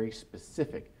 very, very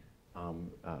specific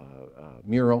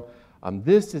mural.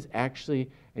 This is actually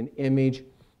an image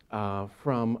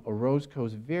from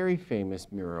Orozco's very famous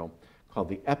mural called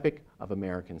The Epic of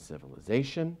American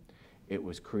Civilization. It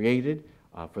was created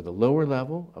for the lower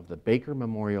level of the Baker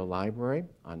Memorial Library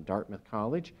on Dartmouth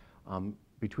College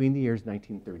between the years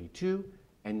 1932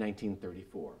 and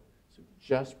 1934, so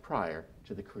just prior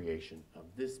to the creation of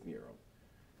this mural.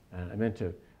 I meant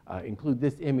to include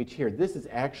this image here. This is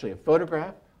actually a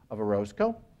photograph of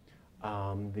Orozco,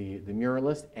 the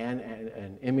muralist, and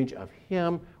an image of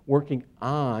him working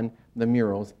on the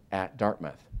murals at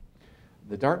Dartmouth.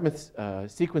 The Dartmouth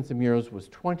sequence of murals was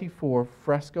 24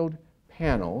 frescoed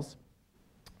panels,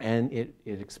 and it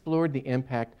explored the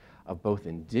impact of both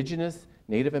indigenous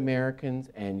Native Americans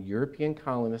and European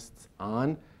colonists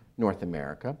on North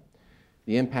America,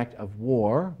 the impact of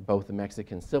war, both the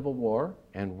Mexican Civil War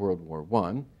and World War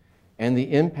I, and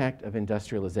the impact of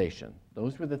industrialization.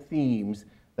 Those were the themes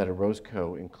that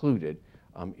Orozco included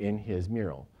in his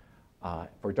mural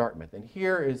for Dartmouth. And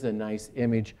here is a nice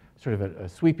image sort of a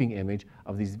sweeping image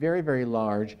of these very, very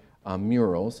large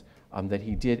murals that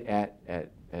he did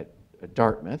at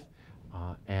Dartmouth,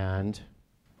 and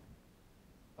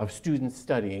of students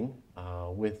studying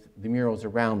with the murals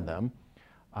around them.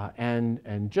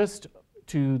 And just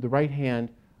to the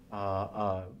right-hand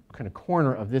kind of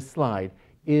corner of this slide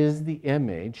is the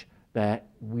image that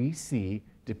we see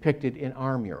depicted in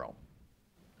our mural.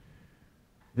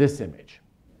 This image.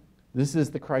 This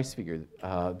is the Christ figure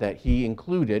that he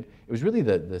included. It was really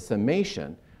the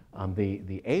summation,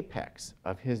 the apex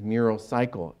of his mural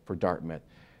cycle for Dartmouth.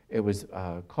 It was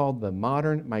called The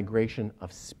Modern Migration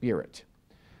of Spirit.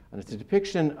 And it's a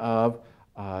depiction of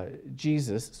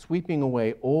Jesus sweeping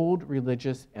away old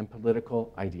religious and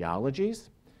political ideologies,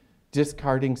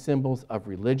 discarding symbols of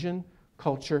religion,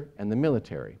 culture, and the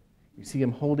military. You see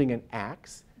him holding an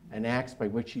axe by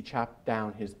which he chopped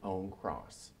down his own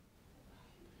cross.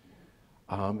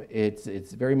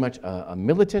 It's very much a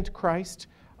militant Christ.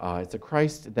 It's a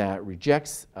Christ that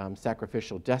rejects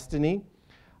sacrificial destiny,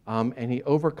 and he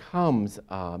overcomes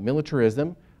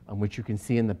militarism, which you can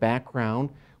see in the background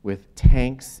with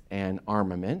tanks and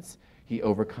armaments. He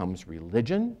overcomes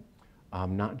religion,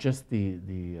 not just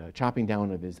the chopping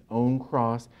down of his own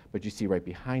cross, but you see right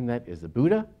behind that is a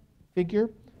Buddha figure,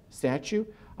 statue.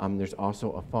 There's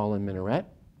also a fallen minaret.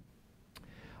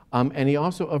 And he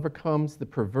also overcomes the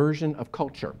perversion of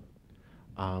culture,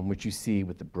 which you see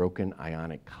with the broken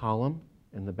Ionic column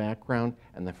in the background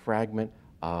and the fragment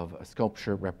of a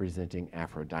sculpture representing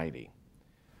Aphrodite.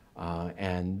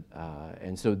 And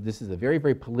so this is a very,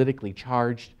 very politically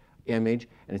charged image,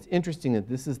 and it's interesting that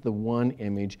this is the one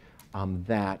image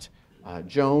that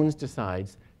Jones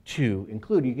decides to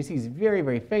include. You can see he's very,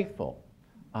 very faithful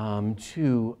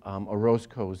to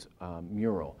Orozco's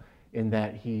mural, in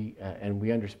that he,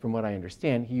 from what I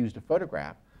understand, he used a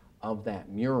photograph of that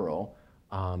mural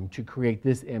to create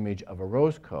this image of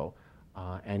Orozco,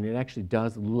 and it actually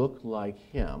does look like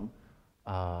him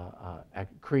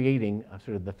creating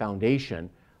sort of the foundation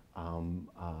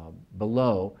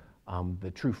below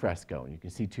the true fresco. And you can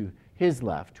see to his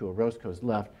left, to Orozco's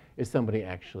left, is somebody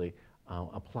actually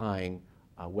applying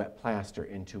wet plaster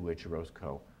into which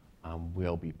Orozco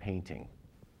will be painting.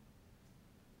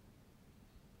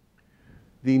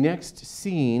 The next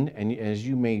scene, and as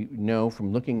you may know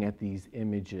from looking at these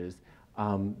images,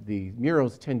 the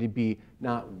murals tend to be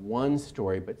not one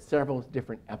story, but several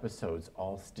different episodes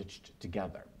all stitched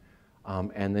together.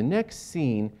 And the next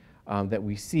scene that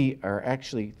we see are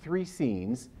actually three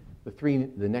scenes, the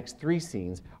next three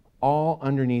scenes, all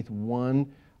underneath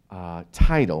one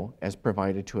title as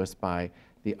provided to us by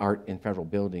the Art in Federal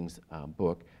Buildings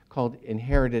book called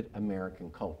Inherited American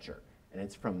Culture. And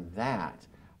it's from that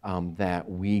that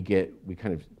we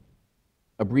kind of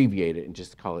abbreviate it and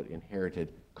just call it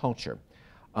inherited culture.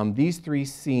 These three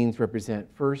scenes represent,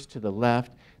 first to the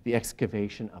left, the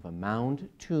excavation of a mound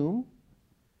tomb,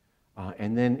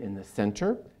 and then in the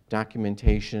center,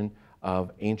 documentation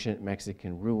of ancient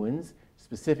Mexican ruins,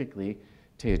 specifically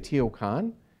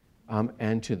Teotihuacan,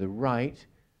 and to the right,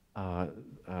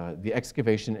 the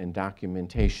excavation and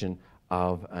documentation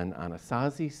of an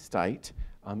Anasazi site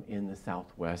in the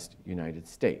southwest United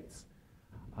States.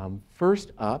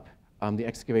 First up, the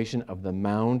excavation of the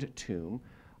mound tomb.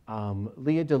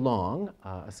 Leah DeLong,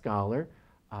 a scholar,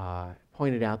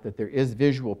 pointed out that there is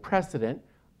visual precedent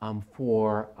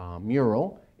for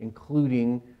mural,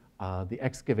 including the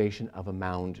excavation of a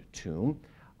mound tomb.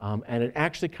 And it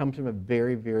actually comes from a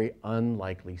very, very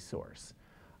unlikely source.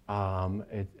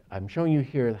 I'm showing you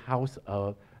here the house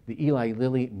of the Eli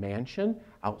Lilly mansion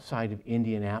outside of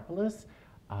Indianapolis.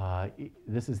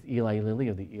 This is Eli Lilly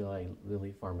of the Eli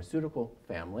Lilly pharmaceutical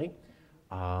family.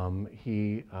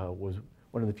 He was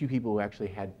one of the few people who actually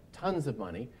had tons of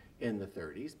money in the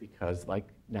 30s because, like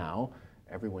now,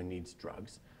 everyone needs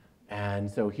drugs. And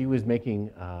so he was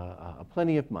making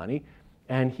plenty of money.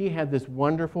 And he had this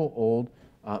wonderful old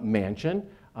mansion,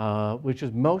 which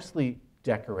was mostly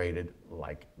decorated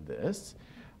like this,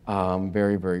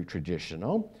 very, very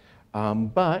traditional.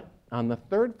 But on the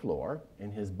third floor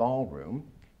in his ballroom,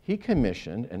 he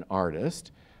commissioned an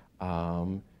artist,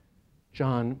 John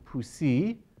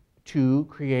Poussy, to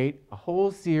create a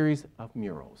whole series of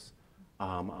murals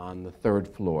on the third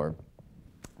floor.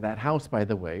 That house, by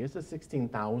the way, is a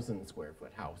 16,000 square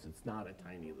foot house. It's not a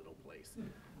tiny little place.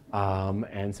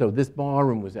 And so this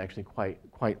ballroom was actually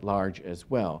quite large as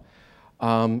well.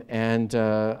 Poussy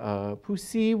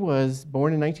was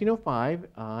born in 1905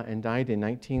 and died in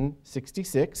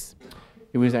 1966.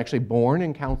 He was actually born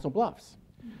in Council Bluffs,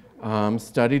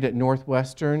 studied at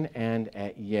Northwestern and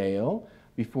at Yale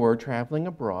before traveling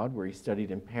abroad, where he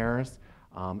studied in Paris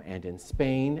and in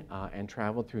Spain, and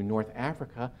traveled through North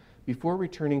Africa before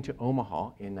returning to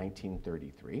Omaha in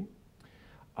 1933.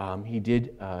 He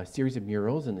did a series of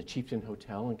murals in the Chieftain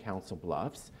Hotel in Council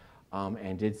Bluffs,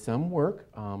 and did some work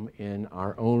in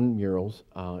our own murals,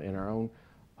 in our own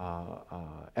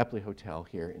Epley Hotel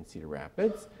here in Cedar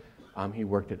Rapids. He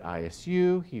worked at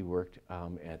ISU, he worked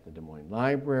at the Des Moines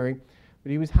Library,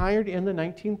 but he was hired in the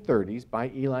 1930s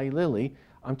by Eli Lilly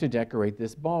to decorate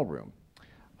this ballroom.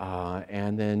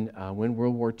 And then when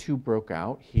World War II broke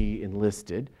out, he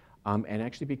enlisted and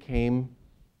actually became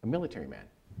a military man.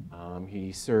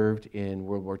 He served in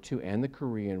World War II and the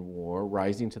Korean War,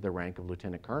 rising to the rank of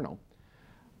lieutenant colonel.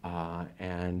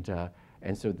 And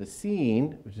so the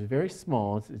scene, which is very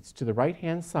small, it's to the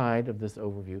right-hand side of this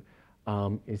overview,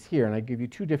 is here. And I give you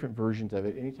two different versions of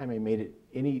it. Anytime I made it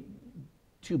any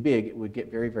too big, it would get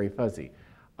very, very fuzzy.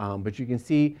 But you can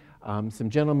see some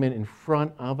gentlemen in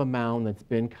front of a mound that's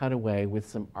been cut away with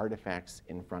some artifacts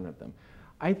in front of them.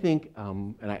 I think,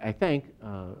 and I thank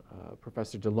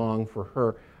Professor DeLong for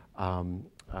her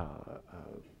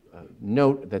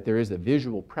note that there is a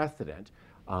visual precedent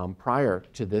prior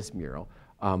to this mural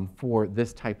for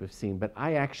this type of scene, but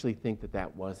I actually think that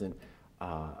that wasn't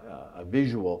a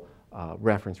visual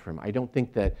reference for him. I don't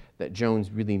think that Jones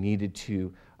really needed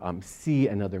to see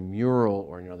another mural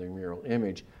or another mural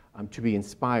image to be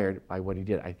inspired by what he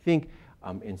did. I think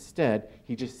instead,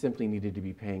 he just simply needed to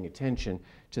be paying attention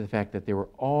to the fact that there were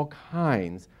all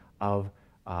kinds of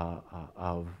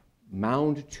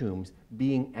mound tombs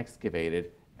being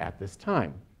excavated at this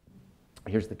time.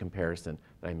 Here's the comparison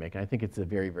that I make. And I think it's a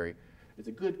it's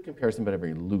a good comparison, but a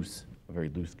very loose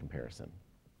comparison.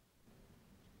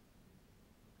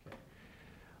 Okay.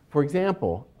 For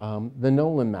example, the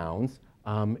Nolan Mounds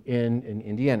in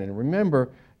Indiana. And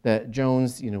remember that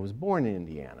Jones, was born in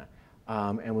Indiana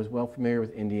and was well familiar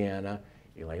with Indiana.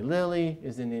 Eli Lilly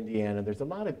is in Indiana. There's a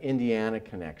lot of Indiana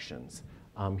connections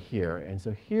here. And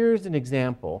so here's an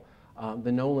example,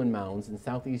 the Nolan Mounds in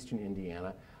southeastern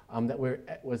Indiana that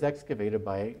was excavated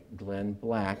by Glenn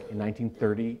Black in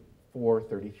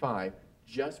 1934-35,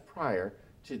 just prior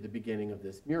to the beginning of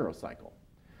this mural cycle.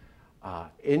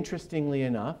 Interestingly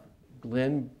enough,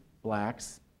 Glenn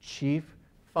Black's chief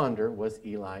funder was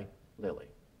Eli Lilly.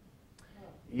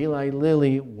 Eli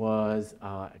Lilly was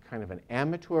kind of an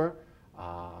amateur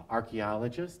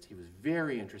archaeologist. He was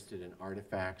very interested in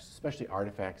artifacts, especially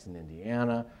artifacts in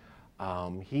Indiana.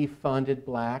 He funded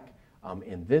Black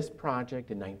in this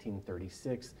project in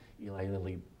 1936. Eli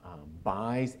Lilly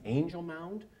buys Angel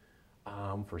Mound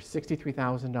for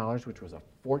 $63,000, which was a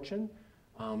fortune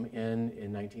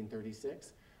in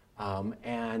 1936.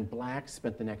 And Black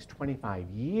spent the next 25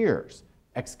 years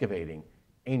excavating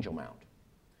Angel Mound.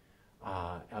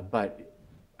 But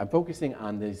I'm focusing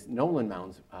on these Nolan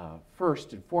Mounds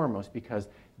first and foremost because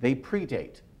they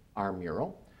predate our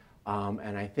mural.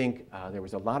 And I think there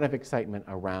was a lot of excitement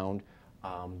around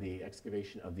the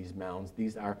excavation of these mounds.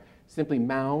 These are simply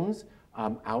mounds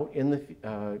out in the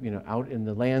out in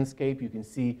the landscape. You can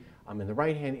see in the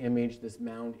right-hand image, this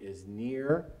mound is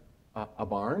near a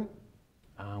barn,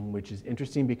 which is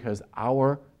interesting because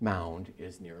our mound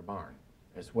is near a barn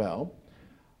as well.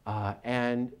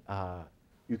 And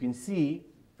you can see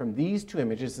from these two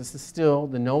images, this is still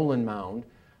the Nolan Mound,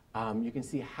 you can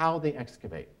see how they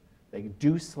excavate. They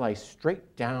do slice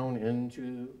straight down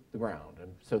into the ground.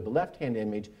 And so the left-hand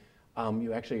image,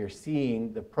 you actually are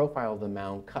seeing the profile of the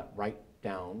mound cut right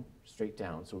down, straight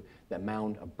down, so that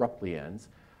mound abruptly ends.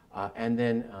 And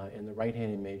then in the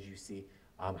right-hand image, you see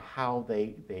how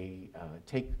they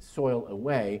take soil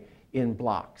away in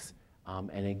blocks.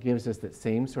 And it gives us that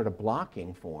same sort of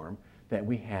blocking form that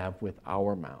we have with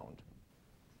our mound.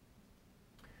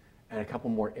 And a couple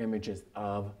more images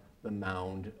of the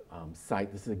mound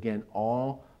site. This is, again,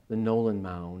 all the Nolan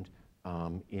Mound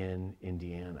in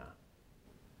Indiana.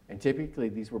 And typically,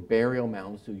 these were burial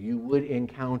mounds, so you would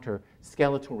encounter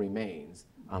skeletal remains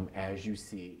as you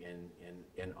see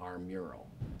in our mural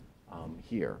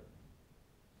here.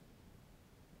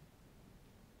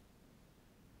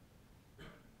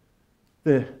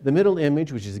 The middle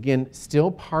image, which is, again,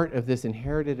 still part of this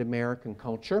inherited American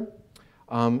culture,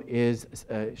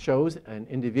 shows an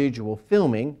individual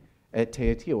filming at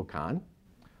Teotihuacan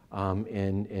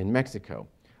in Mexico.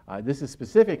 This is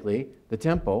specifically the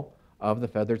temple of the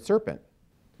feathered serpent.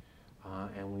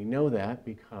 And we know that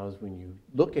because when you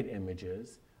look at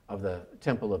images of the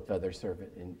temple of feathered serpent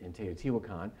in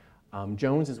Teotihuacan,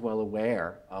 Jones is well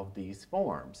aware of these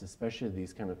forms, especially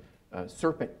these kind of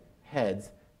serpent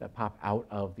heads that pop out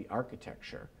of the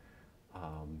architecture.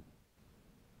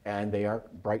 And they are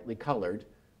brightly colored,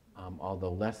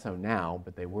 although less so now,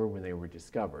 but they were when they were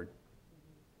discovered.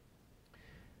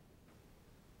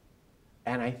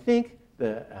 And I think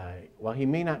while he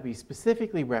may not be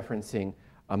specifically referencing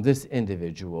this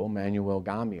individual, Manuel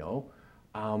Gamio,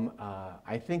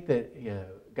 I think that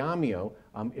Gamio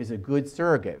is a good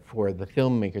surrogate for the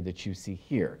filmmaker that you see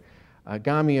here.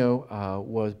 Gamio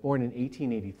was born in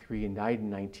 1883 and died in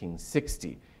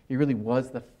 1960. He really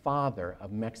was the father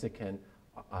of Mexican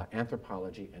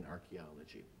anthropology and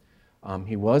archaeology.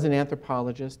 He was an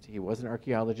anthropologist, he was an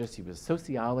archaeologist, he was a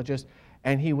sociologist,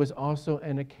 and he was also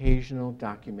an occasional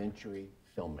documentary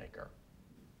filmmaker.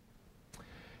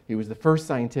 He was the first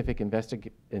scientific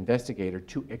investigator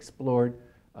to explore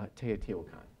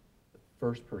Teotihuacan, the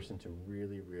first person to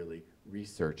really, really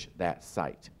research that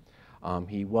site.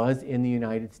 He was in the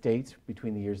United States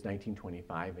between the years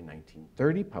 1925 and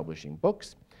 1930, publishing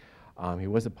books. He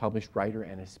was a published writer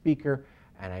and a speaker,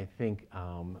 and I think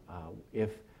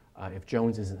if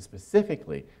Jones isn't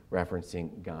specifically referencing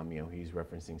Gamio, he's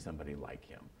referencing somebody like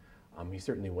him. He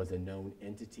certainly was a known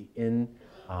entity in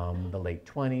the late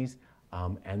 20s,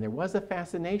 and there was a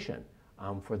fascination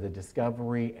for the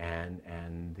discovery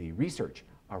and the research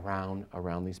around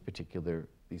these particular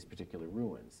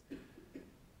ruins.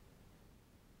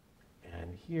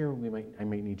 And here I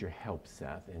might need your help,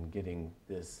 Seth, in getting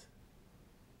this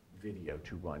video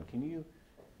to run. Can you?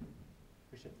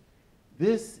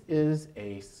 This is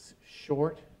a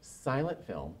short, silent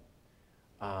film,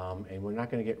 and we're not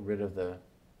going to get rid of the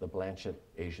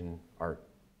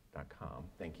BlanchettAsianArt.com.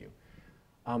 Thank you.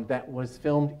 That was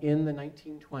filmed in the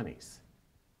 1920s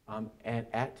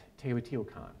at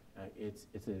Teotihuacan. It's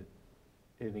an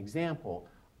example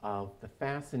of the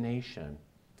fascination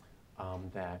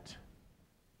that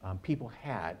people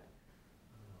had.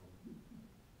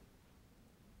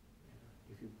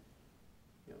 If you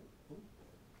know,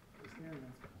 is there?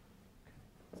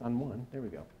 It's on one. There we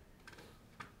go.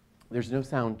 There's no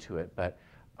sound to it, but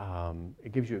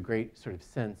it gives you a great sort of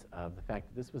sense of the fact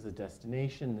that this was a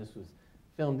destination. This was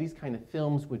filmed. These kind of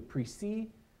films would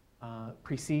precede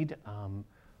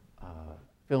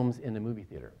films in the movie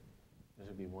theater. This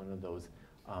would be one of those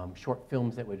short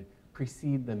films that would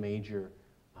precede the major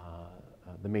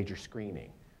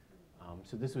screening.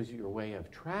 So this was your way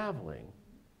of traveling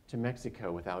to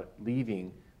Mexico without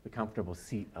leaving the comfortable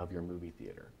seat of your movie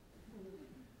theater.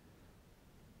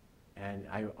 And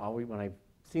when I've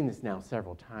seen this now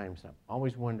several times, I'm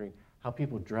always wondering how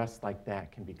people dressed like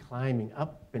that can be climbing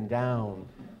up and down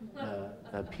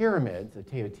the pyramids of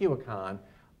Teotihuacan,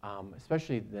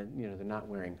 especially that they're not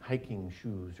wearing hiking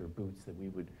shoes or boots that we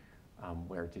would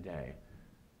wear today.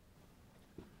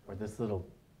 Or this little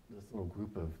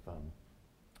group of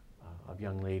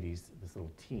young ladies, this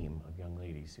little team of young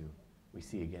ladies who we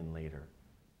see again later.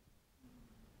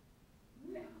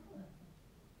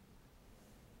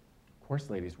 Of course,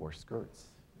 ladies wore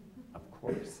skirts. Of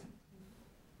course.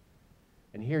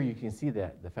 And here you can see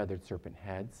the feathered serpent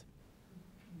heads.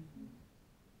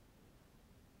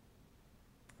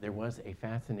 There was a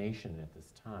fascination at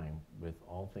this time with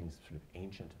all things sort of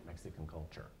ancient Mexican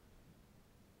culture.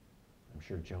 I'm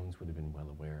sure Jones would have been well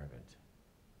aware of it.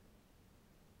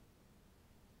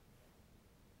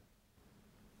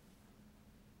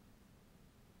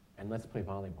 And let's play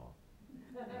volleyball.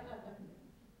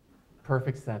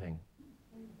 Perfect setting.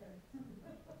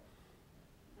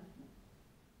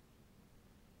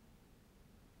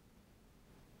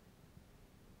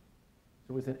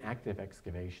 It was an active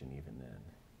excavation even then.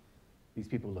 These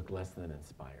people look less than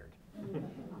inspired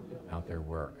about their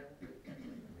work. I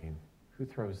mean, who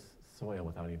throws soil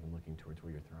without even looking towards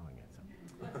where you're throwing it?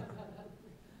 So.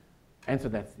 And so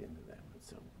that's the end of that one.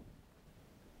 So,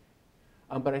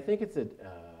 but I think it's you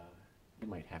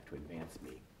might have to advance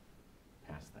me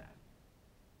past that.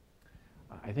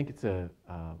 I think it's a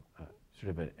sort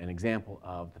of an example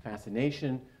of the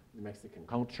fascination of the Mexican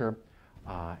culture.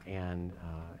 And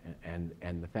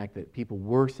the fact that people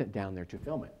were sent down there to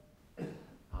film it.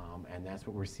 And that's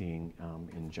what we're seeing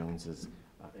in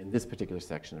this particular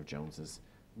section of Jones's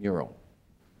mural.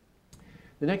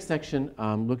 The next section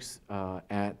looks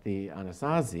at the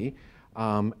Anasazi.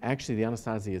 Actually, the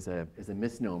Anasazi is a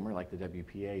misnomer, like the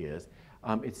WPA is.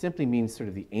 It simply means sort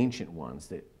of the ancient ones.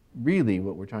 That really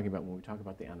what we're talking about when we talk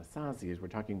about the Anasazi is we're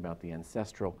talking about the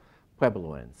ancestral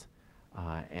Puebloans.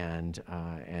 And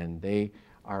they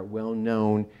are well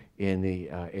known in the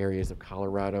areas of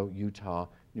Colorado, Utah,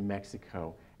 New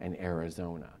Mexico, and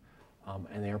Arizona.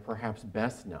 And they are perhaps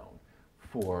best known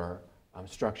for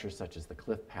structures such as the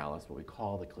Cliff Palace, what we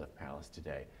call the Cliff Palace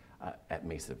today, at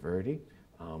Mesa Verde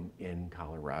in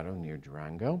Colorado near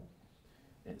Durango,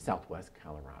 in southwest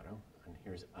Colorado. And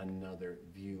here's another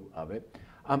view of it.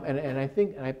 And I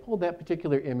pulled that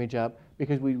particular image up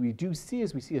because we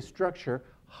see a structure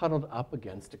huddled up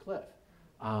against a cliff.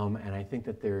 And I think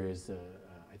that there's a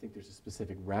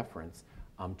specific reference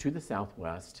to the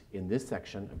southwest in this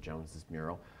section of Jones's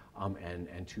mural,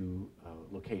 and to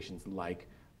locations like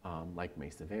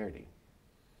Mesa Verde.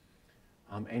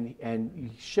 And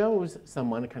he shows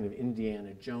someone, a kind of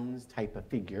Indiana Jones type of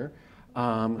figure,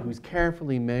 who's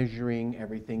carefully measuring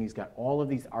everything. He's got all of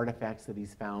these artifacts that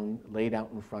he's found laid out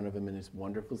in front of him in this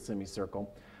wonderful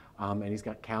semicircle. And he's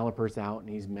got calipers out, and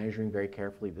he's measuring very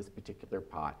carefully this particular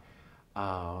pot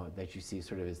that you see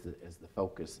sort of as the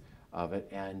focus of it.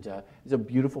 And it's a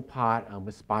beautiful pot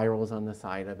with spirals on the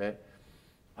side of it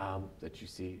that you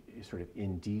see sort of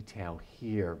in detail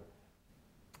here.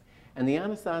 And the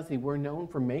Anasazi were known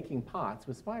for making pots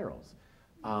with spirals.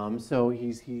 So he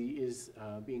is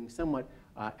being somewhat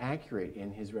accurate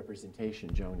in his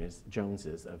representation, Jones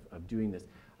is, of doing this.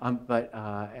 But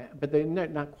they're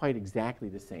not quite exactly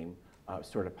the same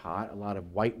sort of pot, a lot of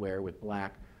whiteware with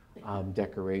black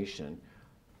decoration.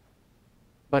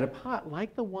 But a pot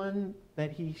like the one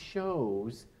that he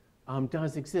shows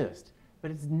does exist,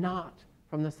 but it's not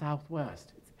from the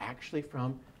Southwest. It's actually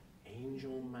from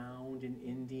Angel Mound in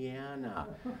Indiana.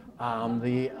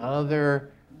 The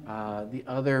other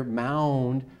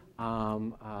mound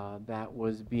that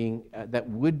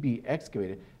would be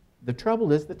excavated. The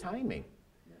trouble is the timing.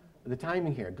 The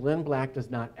timing here. Glenn Black does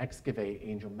not excavate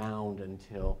Angel Mound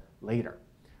until later.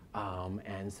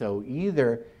 And so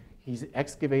either he's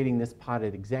excavating this pot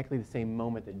at exactly the same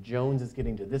moment that Jones is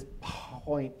getting to this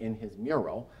point in his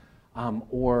mural,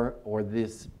 or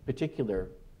this particular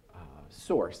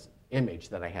source image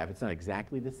that I have. It's not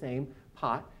exactly the same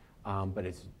pot, but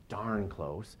it's darn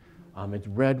close. It's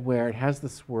redware, it has the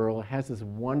swirl, it has this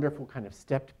wonderful kind of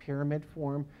stepped pyramid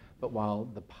form, but while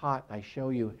the pot I show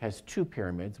you has two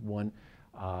pyramids, one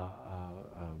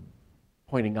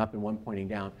pointing up and one pointing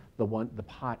down, the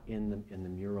pot in the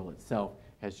mural itself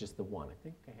has just the one. I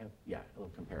think I have, yeah, a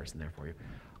little comparison there for you.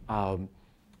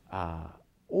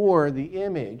 Or the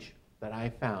image that I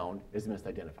found is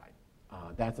misidentified.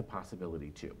 That's a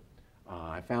possibility too.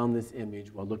 I found this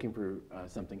image while looking for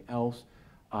something else.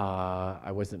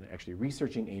 I wasn't actually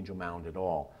researching Angel Mound at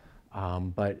all,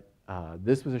 but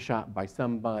this was a shot by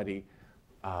somebody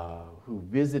who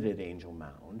visited Angel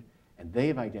Mound, and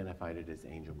they've identified it as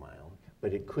Angel Mound,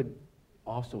 but it could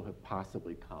also have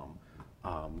possibly come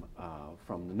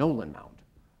from the Nolan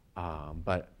Mound.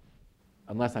 But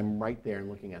unless I'm right there and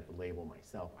looking at the label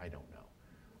myself, I don't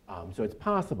know. So it's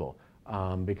possible,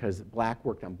 because Black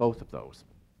worked on both of those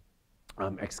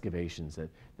excavations,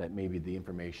 that maybe the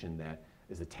information that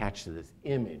is attached to this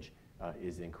image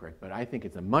is incorrect. But I think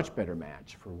it's a much better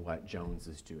match for what Jones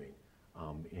is doing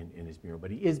in his mural.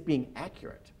 But he is being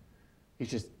accurate. He's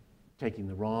just taking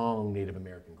the wrong Native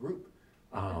American group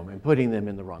and putting them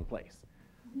in the wrong place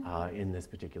in this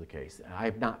particular case. I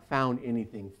have not found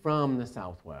anything from the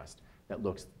Southwest that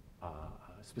looks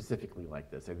specifically like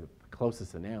this. The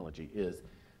closest analogy is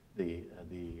the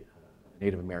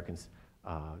Native Americans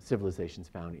civilizations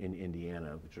found in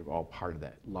Indiana, which are all part of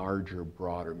that larger,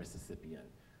 broader Mississippian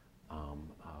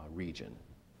region.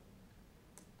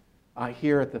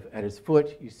 Here at his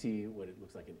foot, you see what it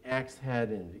looks like an axe head,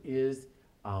 and it is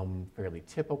fairly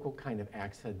typical kind of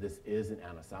axe head. This is an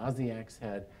Anasazi axe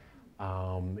head,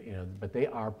 but they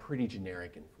are pretty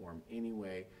generic in form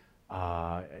anyway.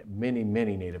 Many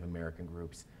Native American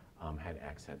groups had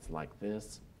axe heads like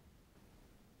this.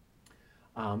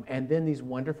 And then these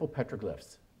wonderful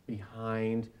petroglyphs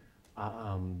behind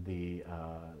the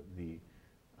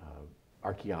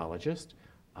archaeologist,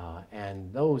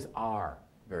 and those are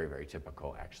very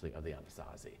typical, actually, of the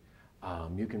Anasazi.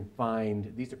 You can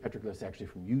find, these are petroglyphs actually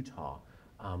from Utah,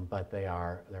 but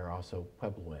they're also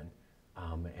Puebloan,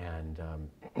 and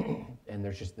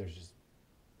there's just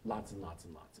lots and lots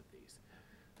of these.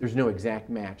 There's no exact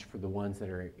match for the ones that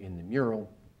are in the mural,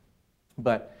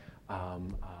 but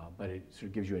it sort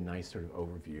of gives you a nice sort of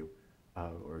overview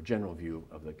or a general view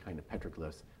of the kind of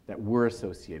petroglyphs that were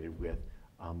associated with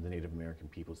the Native American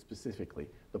people, specifically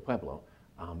the Pueblo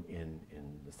in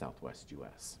the Southwest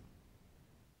U.S.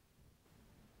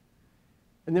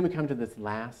 And then we come to this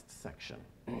last section.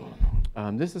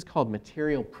 This is called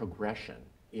material progression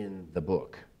in the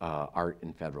book, Art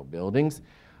in Federal Buildings.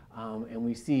 And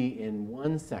we see in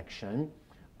one section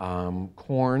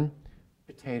corn,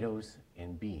 potatoes,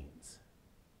 and beans.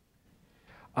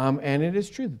 And it is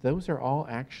true that those are all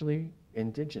actually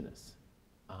indigenous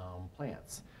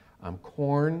plants.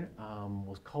 Corn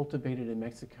was cultivated in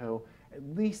Mexico at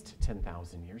least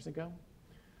 10,000 years ago.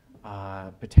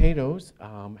 Potatoes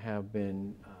have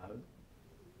been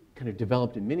kind of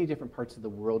developed in many different parts of the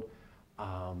world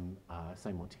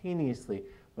simultaneously,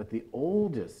 but the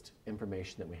oldest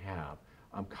information that we have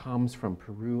comes from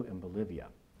Peru and Bolivia,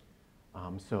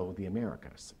 so the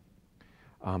Americas.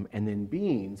 And then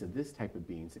beans, of this type of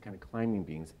beans, the kind of climbing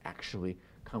beans, actually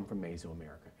come from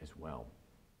Mesoamerica as well.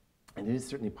 And it is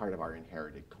certainly part of our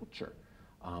inherited culture,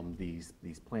 these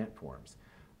plant forms.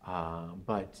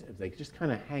 But they just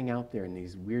kind of hang out there in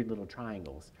these weird little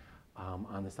triangles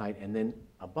on the side. And then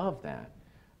above that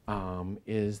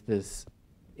is this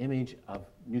image of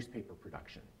newspaper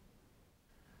production,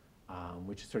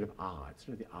 which is sort of odd,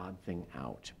 sort of the odd thing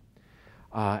out.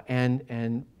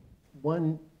 And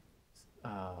one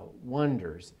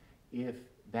wonders if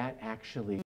that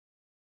actually